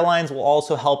the airlines will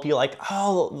also help you, like,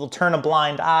 oh, they'll turn a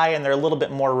blind eye and they're a little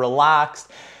bit more relaxed.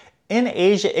 In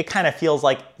Asia, it kind of feels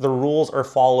like the rules are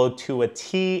followed to a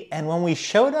T. And when we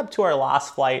showed up to our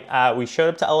last flight, we showed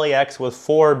up to LAX with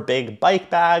 4 big bike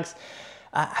bags.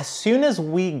 As soon as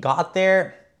we got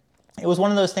there, it was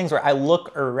one of those things where I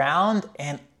look around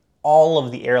and all of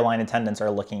the airline attendants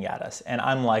are looking at us. And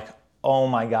I'm like, oh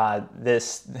my God,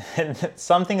 this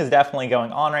something is definitely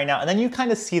going on right now. And then you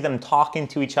kind of see them talking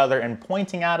to each other and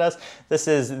pointing at us. This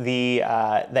is the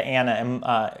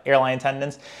ANA airline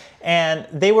attendants. And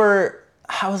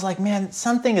I was like, man,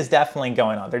 something is definitely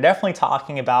going on. They're definitely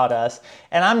talking about us.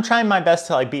 And I'm trying my best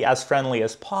to like be as friendly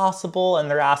as possible. And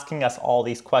they're asking us all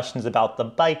these questions about the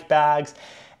bike bags.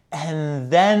 And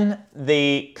then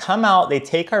they come out, they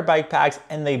take our bike bags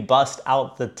and they bust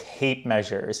out the tape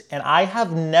measures. And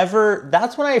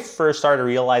that's when I first started to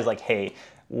realize, like, hey,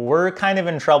 we're kind of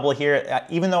in trouble here,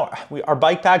 even though our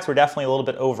bike bags were definitely a little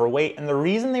bit overweight. And the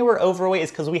reason they were overweight is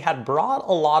because we had brought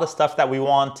a lot of stuff that we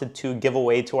wanted to give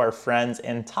away to our friends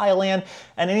in Thailand.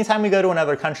 And anytime we go to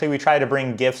another country, we try to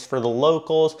bring gifts for the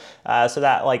locals so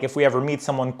that, like, if we ever meet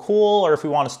someone cool, or if we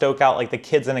want to stoke out like the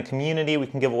kids in a community, we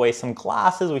can give away some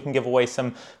glasses, we can give away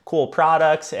some cool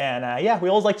products. And yeah, we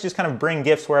always like to just kind of bring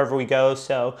gifts wherever we go.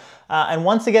 So, and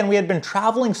once again, we had been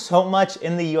traveling so much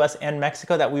in the US and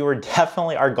Mexico that we were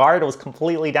definitely, our guard was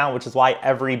completely down, which is why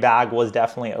every bag was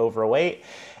definitely overweight.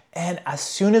 And as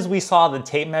soon as we saw the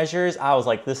tape measures, I was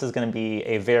like, this is gonna be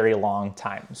a very long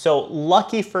time. So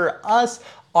lucky for us,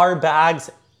 our bags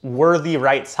were the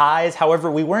right size.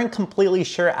 However, we weren't completely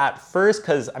sure at first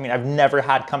because, I mean, I've never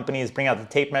had companies bring out the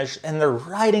tape measures and they're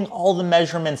writing all the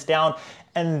measurements down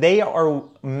and they are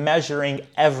measuring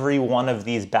every one of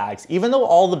these bags. Even though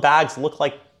all the bags look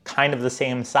like kind of the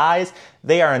same size,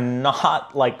 they are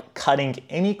not like cutting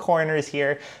any corners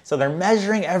here. So they're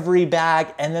measuring every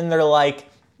bag and then they're like,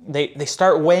 they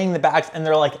start weighing the bags and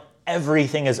they're like,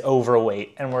 everything is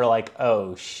overweight. And we're like,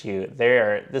 oh shoot,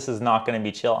 this is not gonna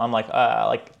be chill. I'm like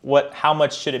what, how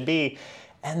much should it be?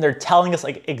 And they're telling us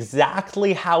like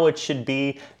exactly how it should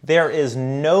be. There is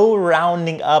no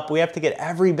rounding up. We have to get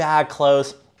every bag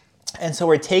close. And so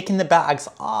we're taking the bags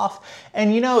off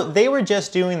and, you know, they were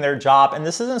just doing their job and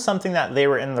this isn't something that they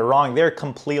were in the wrong. They're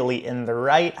completely in the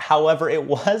right. However, it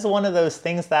was one of those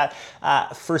things that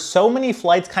for so many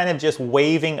flights kind of just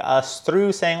waving us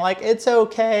through saying like, it's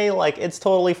okay, like it's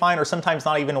totally fine, or sometimes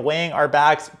not even weighing our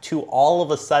bags, to all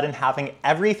of a sudden having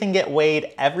everything get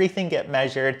weighed, everything get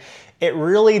measured. It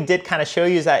really did kind of show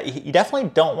you that you definitely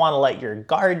don't want to let your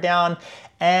guard down.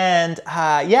 And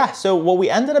yeah, so what we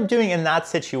ended up doing in that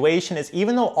situation is,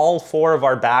 even though all 4 of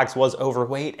our bags was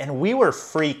overweight and we were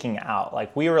freaking out,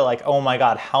 like we were like, oh my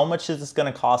God, how much is this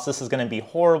gonna cost? This is gonna be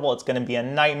horrible. It's gonna be a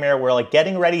nightmare. We're like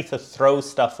getting ready to throw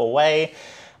stuff away.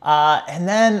 And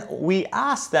then we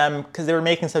asked them, because they were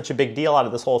making such a big deal out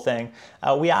of this whole thing,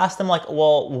 we asked them like,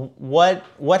 well,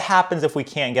 what happens if we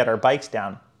can't get our bikes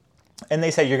down? And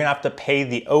they said, you're gonna have to pay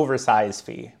the oversize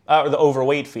fee, or the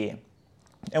overweight fee.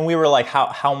 And we were like,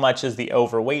 how much is the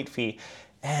overweight fee?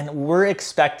 And we're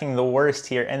expecting the worst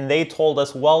here. And they told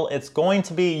us, well, it's going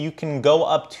to be, you can go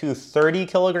up to 30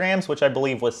 kilograms, which I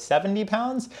believe was 70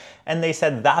 pounds. And they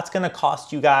said, that's gonna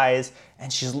cost you guys,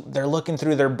 and they're looking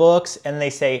through their books and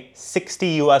they say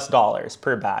 $60 US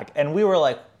per bag. And we were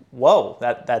like, whoa,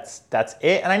 that's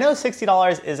it. And I know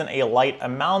 $60 isn't a light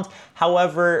amount.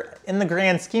 However, in the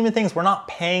grand scheme of things, we're not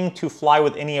paying to fly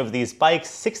with any of these bikes,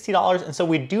 $60. And so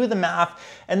we do the math.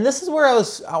 And this is where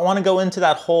I want to go into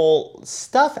that whole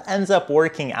stuff ends up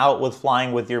working out with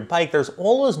flying with your bike. There's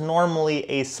always normally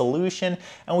a solution.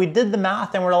 And we did the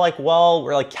math and we're like, well,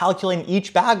 we're like calculating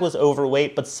each bag was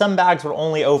overweight, but some bags were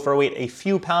only overweight a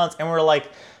few pounds. And we're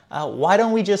like, why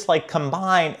don't we just like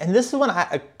combine? And this is when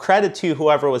I credit to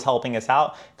whoever was helping us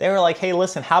out. They were like, hey,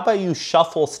 listen, how about you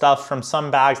shuffle stuff from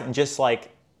some bags and just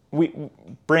like we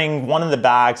bring one of the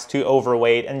bags to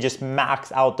overweight and just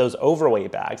max out those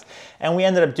overweight bags. And we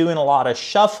ended up doing a lot of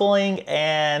shuffling,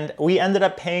 and we ended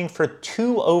up paying for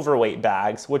 2 overweight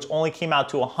bags, which only came out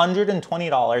to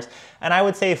 $120. And I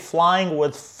would say flying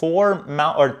with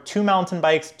 2 mountain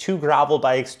bikes, 2 gravel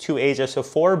bikes to Asia, so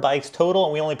 4 bikes total,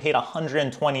 and we only paid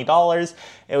 $120.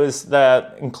 It was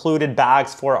the included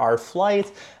bags for our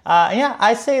flight. Yeah,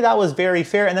 I say that was very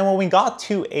fair. And then when we got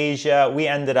to Asia, we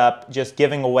ended up just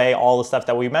giving away all the stuff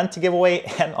that we meant to give away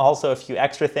and also a few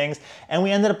extra things. And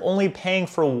we ended up only paying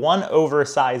for 1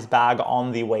 oversized bag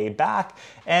on the way back.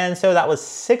 And so that was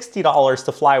 $60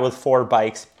 to fly with 4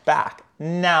 bikes back.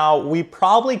 Now, we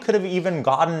probably could have even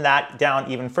gotten that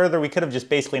down even further. We could have just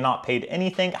basically not paid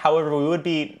anything. However, we would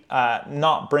be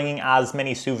not bringing as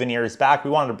many souvenirs back.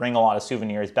 We wanted to bring a lot of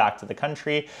souvenirs back to the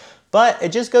country. But it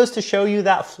just goes to show you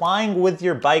that flying with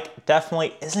your bike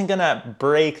definitely isn't gonna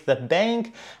break the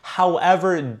bank.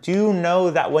 However, do know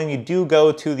that when you do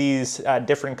go to these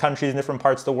different countries and different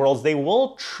parts of the world, they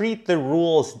will treat the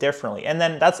rules differently. And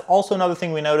then that's also another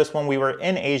thing we noticed when we were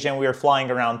in Asia and we were flying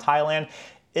around Thailand,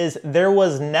 is there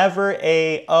was never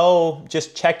a, oh,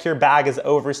 just check your bag is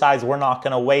oversized, we're not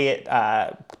gonna weigh it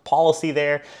policy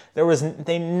there.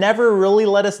 They never really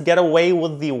let us get away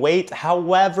with the weight.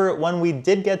 However, when we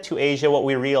did get to Asia, what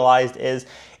we realized is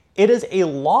it is a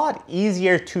lot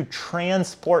easier to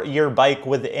transport your bike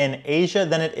within Asia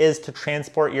than it is to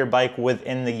transport your bike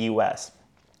within the US.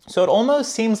 So it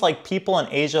almost seems like people in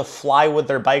Asia fly with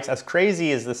their bikes, as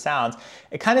crazy as this sounds.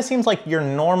 It kind of seems like your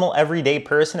normal everyday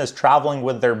person is traveling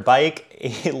with their bike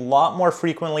a lot more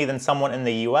frequently than someone in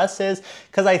the US is.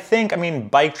 Because I mean,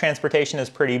 bike transportation is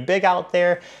pretty big out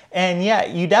there. And yeah,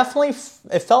 you definitely,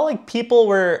 it felt like people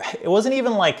were, it wasn't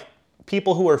even like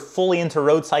people who are fully into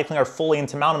road cycling or fully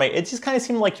into mountain bike. It just kind of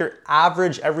seemed like your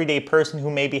average everyday person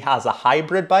who maybe has a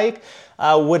hybrid bike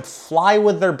would fly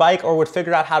with their bike or would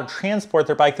figure out how to transport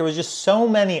their bike. There was just so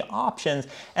many options.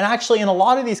 And actually, in a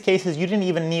lot of these cases, you didn't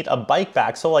even need a bike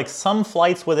bag. So like some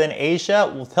flights within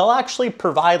Asia, they'll actually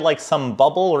provide like some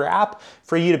bubble wrap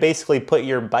for you to basically put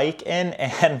your bike in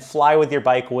and fly with your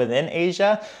bike within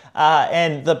Asia.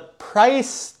 And the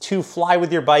price to fly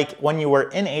with your bike when you were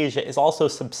in Asia is also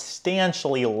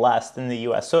substantially less than the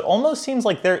US. So it almost seems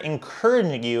like they're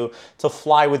encouraging you to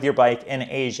fly with your bike in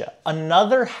Asia.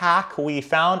 Another hack we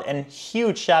found, and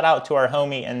huge shout out to our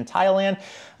homie in Thailand,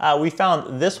 we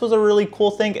found this was a really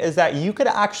cool thing, is that you could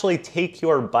actually take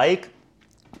your bike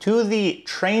to the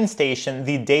train station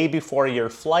the day before your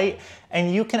flight,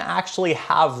 and you can actually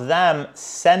have them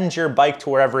send your bike to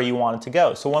wherever you want it to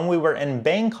go. So when we were in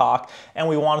Bangkok and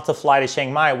we wanted to fly to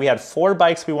Chiang Mai, we had 4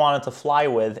 bikes we wanted to fly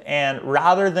with, and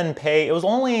rather than pay, it was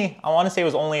only, I wanna say it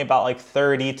was only about like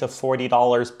 $30 to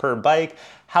 $40 per bike.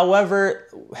 However,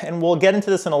 and we'll get into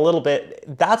this in a little bit,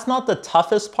 that's not the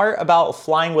toughest part about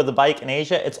flying with a bike in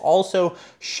Asia. It's also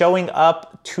showing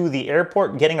up to the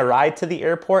airport, getting a ride to the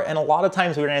airport, and a lot of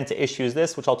times we ran into issues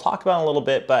which I'll talk about in a little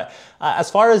bit, but as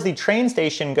far as the train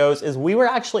station goes, is we were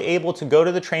actually able to go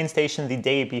to the train station the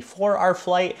day before our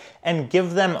flight and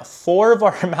give them 4 of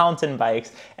our mountain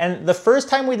bikes. And the first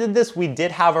time we did this, we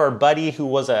did have our buddy who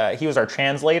was he was our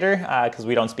translator, because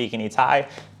we don't speak any Thai.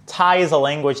 Thai is a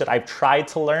language that I've tried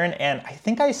to learn, and I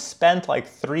think I spent like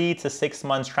 3 to 6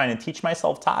 months trying to teach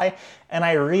myself Thai, and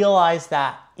I realized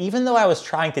that even though I was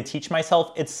trying to teach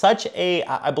myself, it's such a,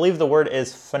 I believe the word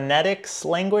is phonetics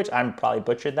language, I'm probably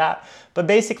butchered that, but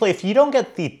basically if you don't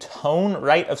get the tone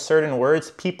right of certain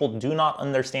words, people do not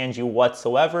understand you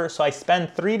whatsoever. So I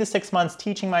spend 3 to 6 months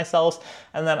teaching myself,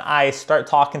 and then I start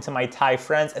talking to my Thai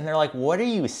friends, and they're like, what are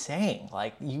you saying?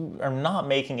 Like, you are not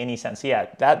making any sense. So yeah,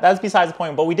 that's besides the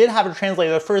point, but we did have a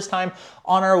translator the first time.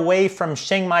 On our way from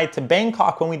Chiang Mai to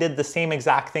Bangkok, when we did the same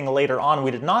exact thing later on,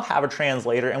 we did not have a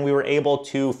translator, and we were able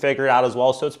to figure it out as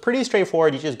well. So it's pretty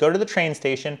straightforward. You just go to the train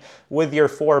station with your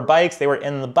 4 bikes. They were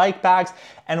in the bike bags,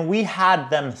 and we had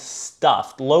them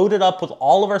stuffed, loaded up with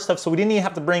all of our stuff. So we didn't even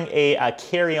have to bring a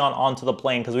carry-on onto the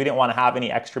plane because we didn't want to have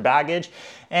any extra baggage.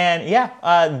 And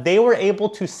yeah, they were able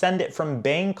to send it from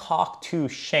Bangkok to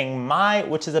Chiang Mai,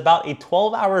 which is about a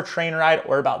 12-hour train ride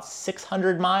or about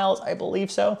 600 miles, I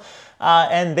believe so.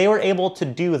 And they were able to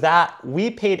do that.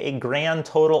 We paid a grand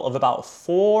total of about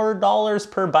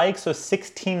 $4 per bike, so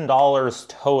 $16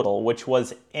 total, which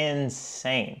was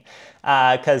insane.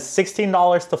 Because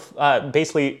 $16 to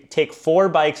basically take 4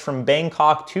 bikes from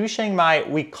Bangkok to Chiang Mai.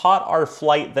 We caught our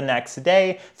flight the next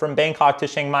day from Bangkok to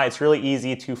Chiang Mai. It's really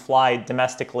easy to fly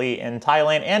domestically in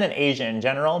Thailand and in Asia in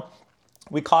general.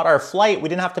 We caught our flight. We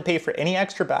didn't have to pay for any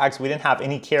extra bags. We didn't have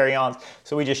any carry-ons.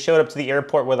 So we just showed up to the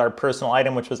airport with our personal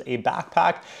item, which was a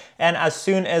backpack. And as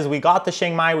soon as we got to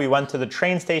Chiang Mai, we went to the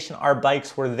train station. Our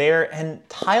bikes were there. And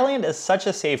Thailand is such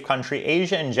a safe country.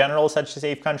 Asia in general is such a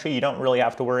safe country. You don't really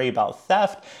have to worry about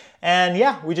theft. And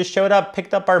yeah, we just showed up,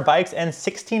 picked up our bikes, and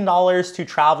 $16 to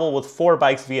travel with 4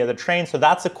 bikes via the train. So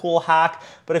that's a cool hack.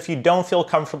 But if you don't feel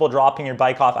comfortable dropping your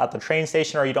bike off at the train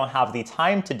station, or you don't have the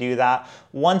time to do that,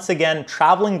 once again,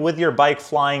 traveling with your bike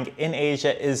flying in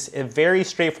Asia is a very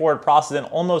straightforward process and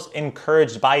almost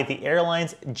encouraged by the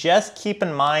airlines. Just keep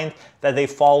in mind that they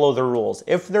follow the rules.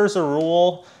 If there's a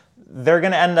rule, they're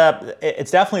going to end up,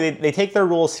 it's definitely, they take their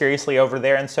rules seriously over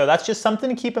there. And so that's just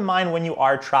something to keep in mind when you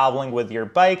are traveling with your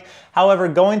bike. However,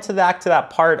 going back to that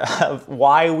part of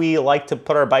why we like to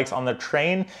put our bikes on the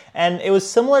train, and it was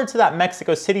similar to that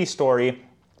Mexico City story.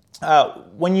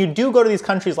 When you do go to these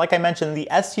countries, like I mentioned, the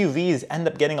SUVs end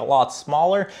up getting a lot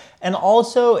smaller. And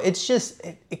also, it's just,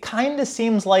 it kind of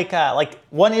seems like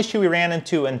one issue we ran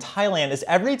into in Thailand is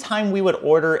every time we would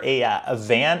order a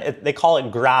van, they call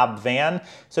it Grab van.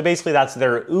 So basically that's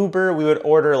their Uber. We would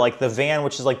order like the van,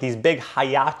 which is like these big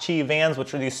Hayachi vans,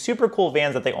 which are these super cool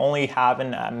vans that they only have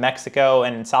in Mexico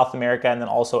and South America, and then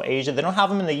also Asia. They don't have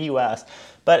them in the US.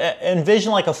 But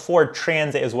envision like a Ford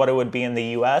Transit is what it would be in the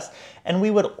US. And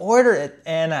we would order it,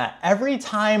 and every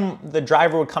time the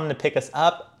driver would come to pick us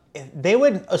up, they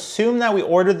would assume that we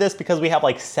ordered this because we have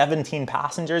like 17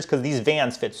 passengers, because these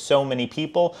vans fit so many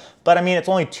people. But I mean, it's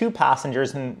only 2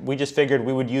 passengers, and we just figured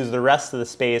we would use the rest of the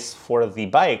space for the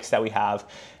bikes that we have.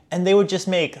 And they would just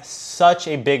make such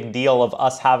a big deal of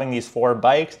us having these 4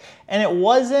 bikes. And it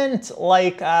wasn't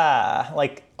like,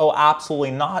 oh,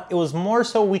 absolutely not. It was more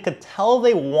so we could tell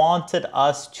they wanted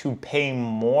us to pay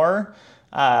more,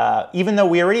 even though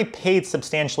we already paid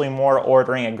substantially more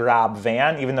ordering a Grab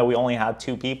van, even though we only had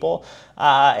 2 people.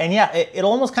 And yeah, it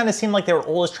almost kind of seemed like they were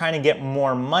always trying to get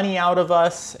more money out of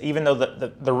us, even though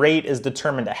the rate is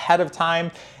determined ahead of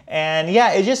time. And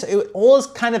yeah, it always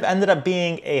kind of ended up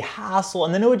being a hassle.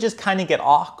 And then it would just kind of get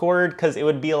awkward, because it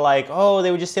would be like, oh, they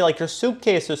would just say like, your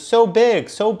suitcase is so big,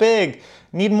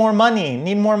 need more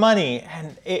money.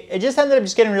 And it just ended up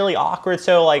just getting really awkward.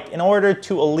 So like, in order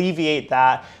to alleviate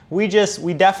that, we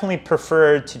definitely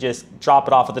preferred to just drop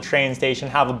it off at the train station,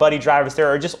 have a buddy drive us there,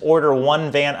 or just order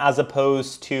one van as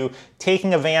opposed to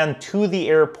taking a van to the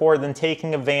airport, then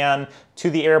taking a van to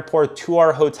the airport to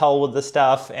our hotel with the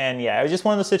stuff. And yeah, it was just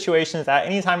one of those situations that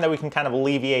anytime that we can kind of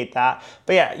alleviate that.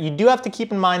 But yeah, you do have to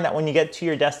keep in mind that when you get to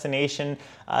your destination,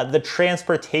 the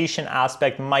transportation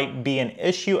aspect might be an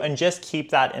issue, and just keep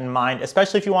that in mind,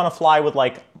 especially if you want to fly with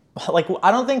like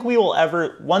I don't think we will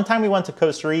ever, one time we went to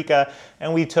Costa Rica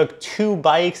and we took 2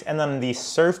 bikes and then these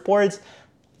surfboards.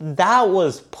 That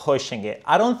was pushing it.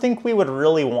 I don't think we would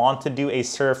really want to do a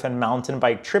surf and mountain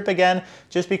bike trip again,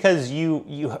 just because you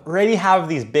already have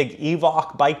these big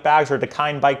Evoque bike bags or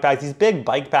Dakine bike bags, these big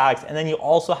bike bags, and then you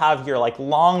also have your like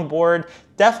longboard.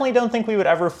 Definitely don't think we would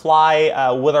ever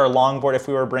fly with our longboard if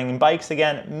we were bringing bikes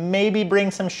again. Maybe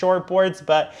bring some shortboards,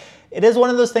 but it is one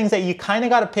of those things that you kind of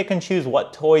got to pick and choose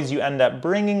what toys you end up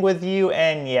bringing with you.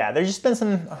 And yeah, there's just been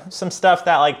some stuff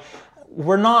that like,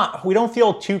 we don't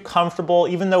feel too comfortable,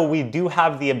 even though we do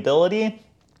have the ability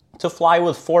to fly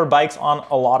with 4 bikes on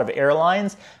a lot of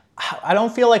airlines. I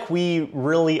don't feel like we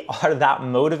really are that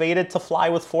motivated to fly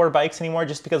with 4 bikes anymore,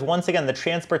 just because once again, the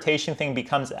transportation thing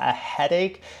becomes a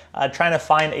headache, trying to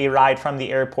find a ride from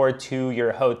the airport to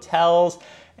your hotels.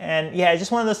 And yeah, it's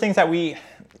just one of those things that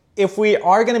if we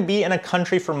are going to be in a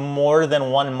country for more than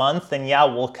 1 month, then yeah,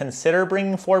 we'll consider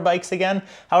bringing 4 bikes again.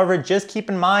 However, just keep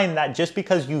in mind that just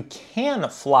because you can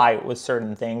fly with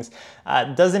certain things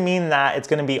doesn't mean that it's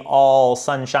going to be all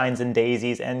sunshines and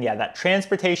daisies. And yeah, that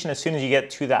transportation as soon as you get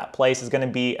to that place is going to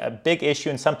be a big issue,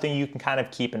 and something you can kind of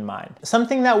keep in mind.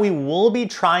 Something that we will be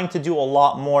trying to do a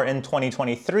lot more in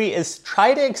 2023 is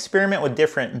try to experiment with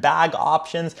different bag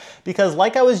options, because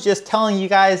like I was just telling you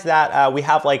guys that we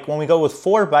have, like, when we go with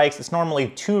 4 bikes, it's normally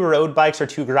 2 road bikes or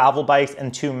 2 gravel bikes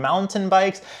and 2 mountain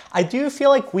bikes. I do feel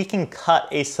like we can cut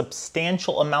a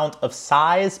substantial amount of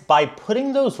size by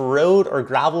putting those road or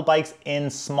gravel bikes in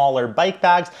smaller bike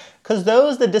bags, because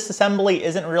the disassembly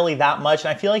isn't really that much, and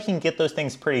I feel like you can get those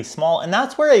things pretty small. And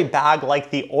that's where a bag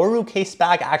like the Oru case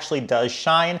bag actually does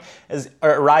shine, is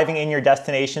arriving in your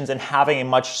destinations and having a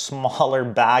much smaller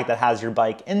bag that has your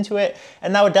bike into it.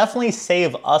 And that would definitely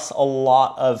save us a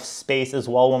lot of space as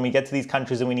well when we get to these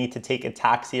countries and we need to take a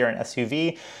taxi or an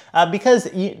SUV. Because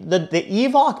the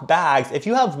Evoque bags, if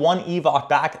you have one Evoque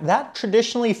bag, that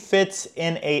traditionally fits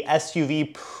in a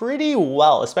SUV pretty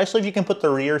well, especially especially if you can put the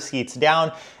rear seats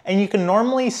down, and you can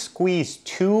normally squeeze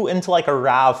 2 into like a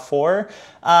RAV4.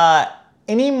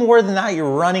 Any more than that,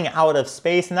 you're running out of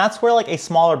space, and that's where like a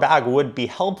smaller bag would be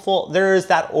helpful. There's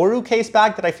that Oru case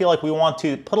bag that I feel like we want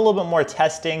to put a little bit more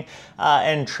testing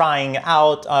and trying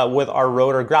out with our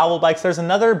rotor gravel bikes. There's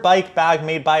another bike bag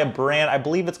made by a brand, I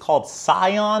believe it's called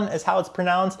Scion is how it's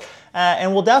pronounced.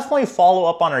 And we'll definitely follow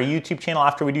up on our YouTube channel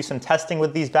after we do some testing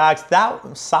with these bags.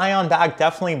 That Scion bag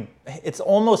definitely, it's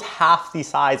almost half the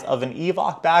size of an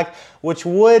Evoque bag, which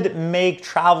would make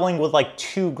traveling with like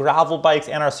 2 gravel bikes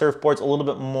and our surfboards a little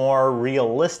bit more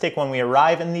realistic when we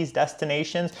arrive in these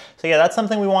destinations. So yeah, that's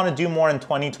something we want to do more in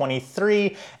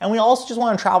 2023. And we also just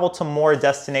want to travel to more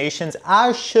destinations,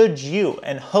 as should you.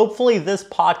 And hopefully this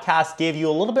podcast gave you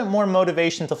a little bit more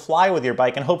motivation to fly with your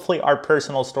bike, and hopefully our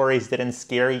personal stories didn't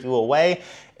scare you away.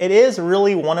 It is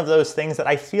really one of those things that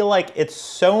I feel like it's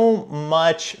so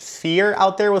much fear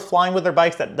out there with flying with their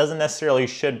bikes that doesn't necessarily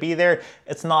should be there.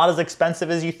 It's not as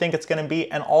expensive as you think it's gonna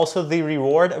be, and also the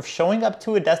reward of showing up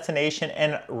to a destination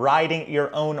and riding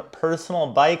your own personal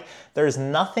bike. There's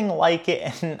nothing like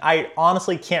it, and I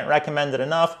honestly can't recommend it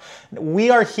enough. We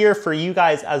are here for you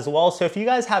guys as well, so if you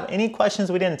guys have any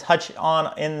questions we didn't touch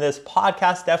on in this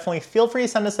podcast, definitely feel free to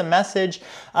send us a message.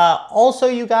 Also,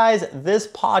 you guys, this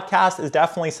podcast is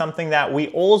definitely something that we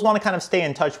always want to kind of stay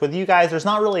in touch with you guys. There's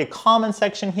not really a comment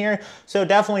section here, so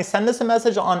definitely send us a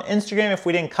message on Instagram if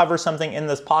we didn't cover something in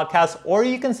this podcast, or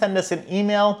you can send us an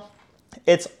email.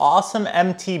 It's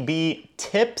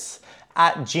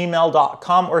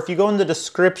awesomemtbtips@gmail.com, or if you go in the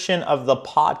description of the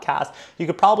podcast, you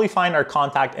could probably find our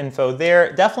contact info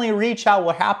there. Definitely reach out.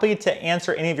 We're happy to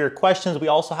answer any of your questions. We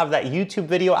also have that YouTube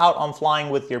video out on flying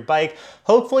with your bike.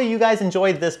 Hopefully you guys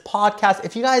enjoyed this podcast.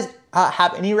 If you guys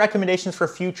have any recommendations for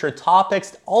future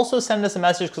topics, also send us a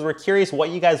message because we're curious what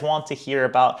you guys want to hear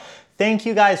about. Thank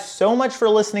you guys so much for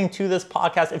listening to this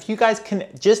podcast. If you guys can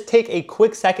just take a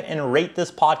quick second and rate this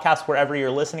podcast wherever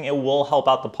you're listening, it will help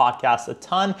out the podcast a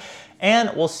ton. And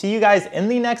we'll see you guys in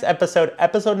the next episode,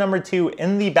 episode number 2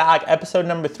 in the bag, episode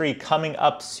number 3 coming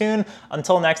up soon.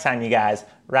 Until next time, you guys,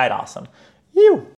 ride awesome. You.